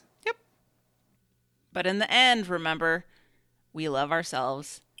calories. Yep. But in the end, remember, we love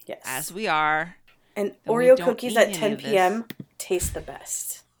ourselves as we are. And Oreo cookies at 10 p.m. taste the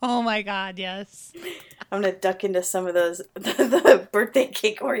best. Oh my God, yes. I'm going to duck into some of those, the birthday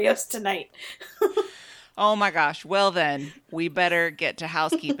cake Oreos tonight. Oh my gosh. Well then, we better get to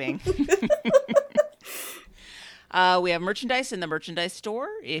housekeeping. We have merchandise in the merchandise store.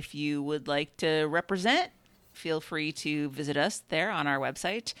 If you would like to represent, feel free to visit us there on our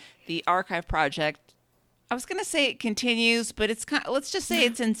website. The Archive Project, I was going to say it continues, but it's let's just say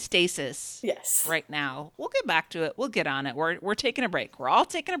it's in stasis. Yes. Right now. We'll get back to it. We'll get on it. We're taking a break. We're all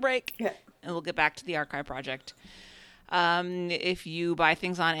taking a break. Yeah. And we'll get back to the Archive Project. If you buy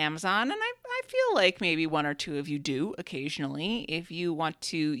things on Amazon, and I feel like maybe one or two of you do occasionally, if you want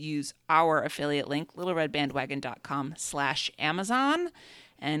to use our affiliate link, littleredbandwagon.com/Amazon,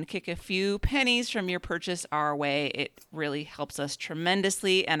 and kick a few pennies from your purchase our way, it really helps us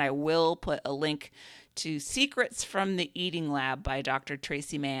tremendously. And I will put a link to Secrets from the Eating Lab by Dr.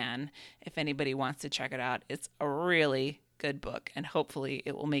 Tracy Mann, if anybody wants to check it out. It's a really good book, and hopefully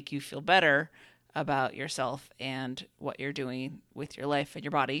it will make you feel better about yourself and what you're doing with your life and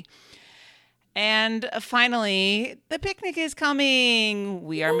your body. And finally, the picnic is coming.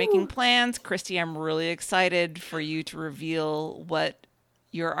 We are making plans. Christy, I'm really excited for you to reveal what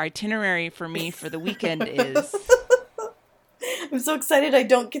your itinerary for me for the weekend is. I'm so excited I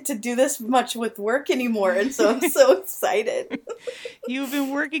don't get to do this much with work anymore, and so I'm so excited. You've been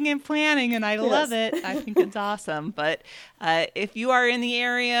working and planning, and I love it. I think it's awesome. But if you are in the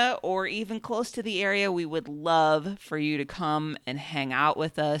area or even close to the area, we would love for you to come and hang out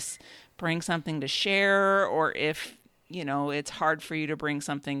with us, bring something to share, or if it's hard for you to bring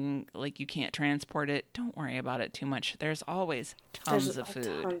something, like you can't transport it, don't worry about it too much. There's always tons of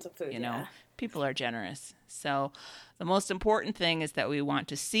food. People are generous. So the most important thing is that we want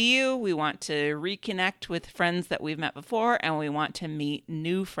to see you. We want to reconnect with friends that we've met before, and we want to meet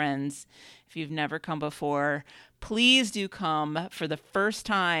new friends. If you've never come before, please do come. For the first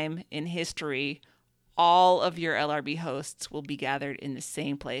time in history, all of your LRB hosts will be gathered in the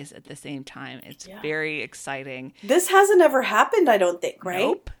same place at the same time. It's very exciting. This hasn't ever happened, I don't think, right?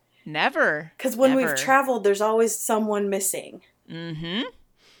 Nope. Never. Because when we've traveled, there's always someone missing. Mm-hmm.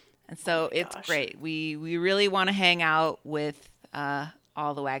 And so it's great. We really want to hang out with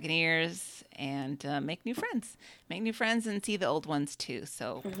all the Wagoneers and make new friends. Make new friends and see the old ones too.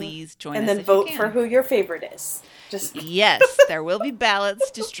 So please join us. And then vote for who your favorite is. Yes, there will be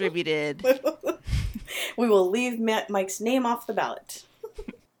ballots distributed. We will leave Mike's name off the ballot.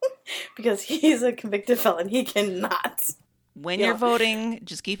 because he's a convicted felon. He cannot. When you're voting,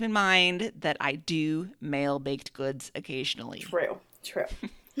 just keep in mind that I do mail baked goods occasionally. True.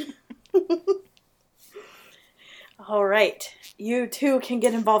 All right. You too can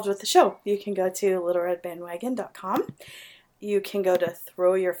get involved with the show. You can go to littleredbandwagon.com. You can go to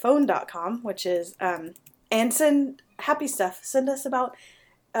throwyourphone.com, which is, and send happy stuff. Send us about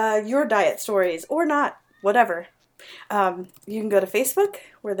your diet stories or not, whatever. You can go to Facebook.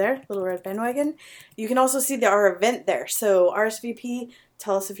 We're there, Little Red Bandwagon. You can also see our event there. So RSVP,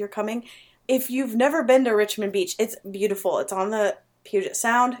 tell us if you're coming. If you've never been to Richmond Beach, it's beautiful. It's on the Puget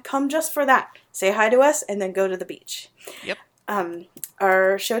Sound. Come just for that. Say hi to us and then go to the beach. Yep.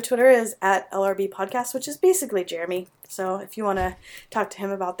 Our show Twitter is at LRB Podcast, which is basically Jeremy. So if you want to talk to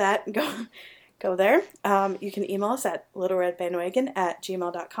him about that, go there. You can email us at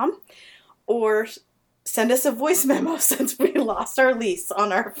littleredbandwagon@gmail.com or send us a voice memo since we lost our lease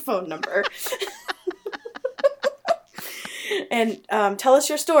on our phone number. And tell us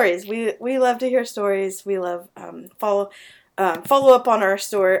your stories. We love to hear stories. We love follow up on our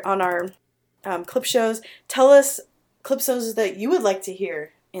story on our clip shows. Tell us clip shows that you would like to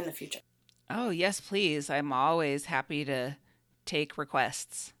hear in the future. Oh, yes, please. I'm always happy to take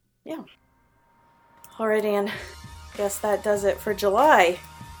requests. Yeah. All right, Anne. Guess that does it for July.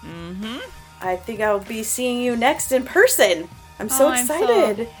 Mm-hmm. I think I'll be seeing you next in person. I'm so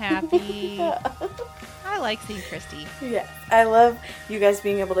excited. I'm so happy. I like seeing Christy. Yeah. I love you guys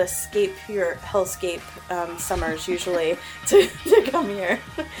being able to escape your hellscape summers usually to come here.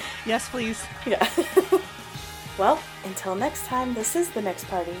 Yes, please. Yeah. Well, until next time, this is The Next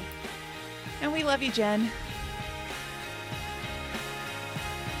Party. And we love you, Jen.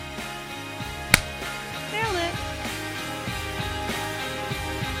 Nailed it.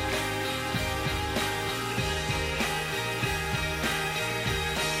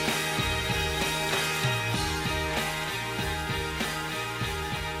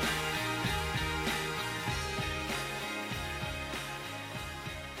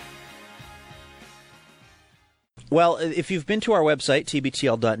 Well, if you've been to our website,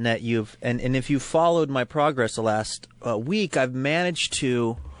 tbtl.net, and if you've followed my progress the last week, I've managed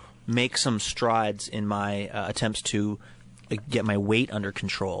to make some strides in my attempts to get my weight under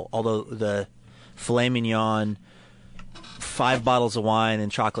control. Although the filet mignon, 5 bottles of wine, and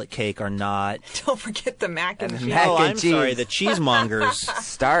chocolate cake are not. Don't forget the mac and cheese. Oh, I'm sorry, the cheesemongers.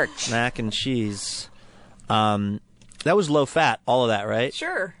 Starch. Mac and cheese. That was low fat, all of that, right?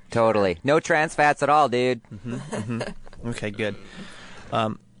 Sure. Totally. No trans fats at all, dude. Okay, good.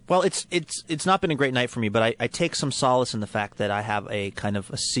 Well, it's not been a great night for me, but I take some solace in the fact that I have a kind of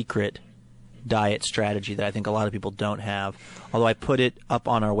a secret diet strategy that I think a lot of people don't have. Although I put it up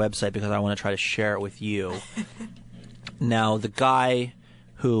on our website because I want to try to share it with you. Now, the guy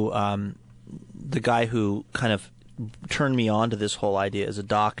who kind of turned me on to this whole idea is a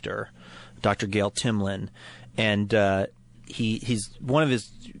doctor, Dr. Gail Timlin. And he's one of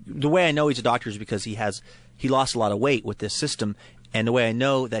his. The way I know he's a doctor is because he lost a lot of weight with this system, and the way I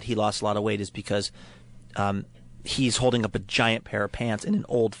know that he lost a lot of weight is because he's holding up a giant pair of pants in an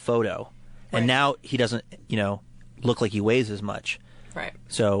old photo, and now he doesn't look like he weighs as much. Right.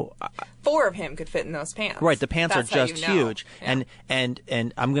 So 4 of him could fit in those pants. Right. The pants That's are just huge, yeah.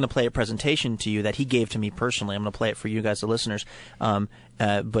 and I'm going to play a presentation to you that he gave to me personally. I'm going to play it for you guys, the listeners.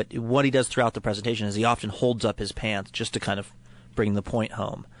 But what he does throughout the presentation is he often holds up his pants just to kind of bring the point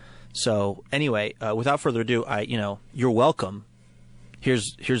home. So anyway, without further ado, you're welcome.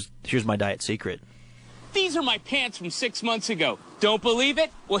 Here's my diet secret. These are my pants from 6 months ago. Don't believe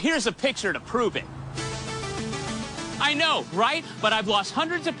it? Well, here's a picture to prove it. I know, right? But I've lost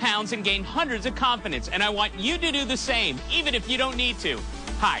hundreds of pounds and gained hundreds of confidence, and I want you to do the same, even if you don't need to.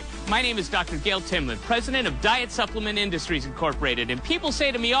 Hi, my name is Dr. Gail Timlin, president of Diet Supplement Industries Incorporated, and people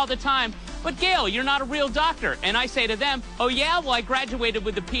say to me all the time, but Gail, you're not a real doctor. And I say to them, oh yeah? Well, I graduated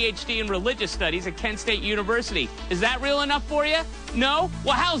with a PhD in religious studies at Kent State University. Is that real enough for you? No?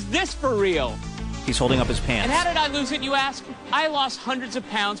 Well, how's this for real? He's holding up his pants. And how did I lose it, you ask? I lost hundreds of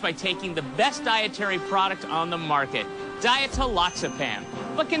pounds by taking the best dietary product on the market, Dietaloxepam.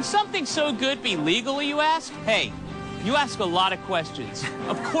 But can something so good be legal, you ask? Hey, you ask a lot of questions.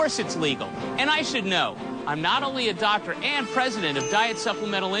 Of course it's legal, and I should know. I'm not only a doctor and president of Diet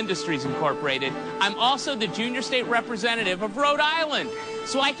Supplemental Industries Incorporated, I'm also the junior state representative of Rhode Island.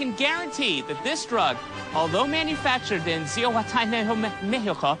 So I can guarantee that this drug, although manufactured in Zihuatanejo,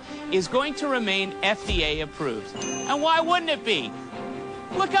 Mexico, is going to remain FDA approved. And why wouldn't it be?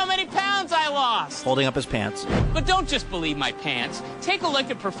 Look how many pounds I lost! Holding up his pants. But don't just believe my pants. Take a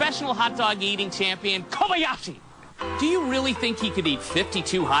look at professional hot dog eating champion Kobayashi. Do you really think he could eat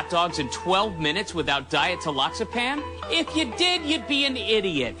 52 hot dogs in 12 minutes without diet-taloxepam? If you did, you'd be an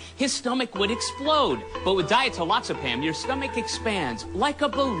idiot. His stomach would explode. But with diet-taloxepam, your stomach expands like a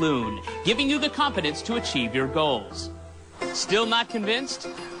balloon, giving you the confidence to achieve your goals. Still not convinced?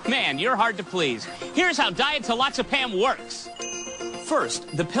 Man, you're hard to please. Here's how diet-taloxepam works.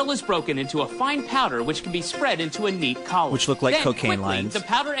 First, the pill is broken into a fine powder which can be spread into a neat column. Which look like then, cocaine quickly, lines. The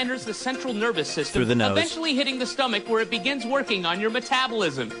powder enters the central nervous system, through the nose, eventually hitting the stomach where it begins working on your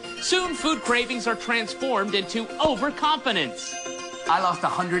metabolism. Soon, food cravings are transformed into overconfidence. I lost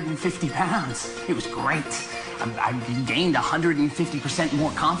 150 pounds. It was great. I gained 150%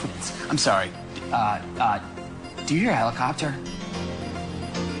 more confidence. I'm sorry. Do you hear a helicopter?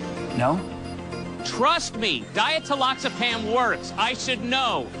 No? Trust me, diet-taloxepam works. I should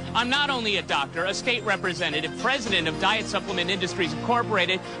know. I'm not only a doctor, a state representative, president of Diet Supplement Industries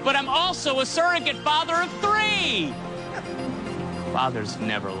Incorporated, but I'm also a surrogate father of 3. Fathers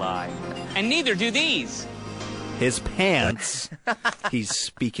never lie. And neither do these. His pants, he's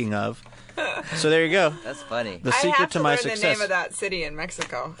speaking of. So there you go. That's funny. The secret to my learn success. the name of that city in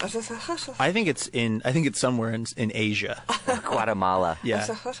Mexico. I think it's somewhere in Asia. Guatemala. Yeah.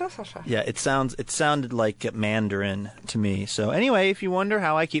 Yeah, it sounded like Mandarin to me. So anyway, if you wonder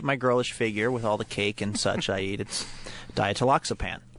how I keep my girlish figure with all the cake and such I eat, it's diet-taloxepam.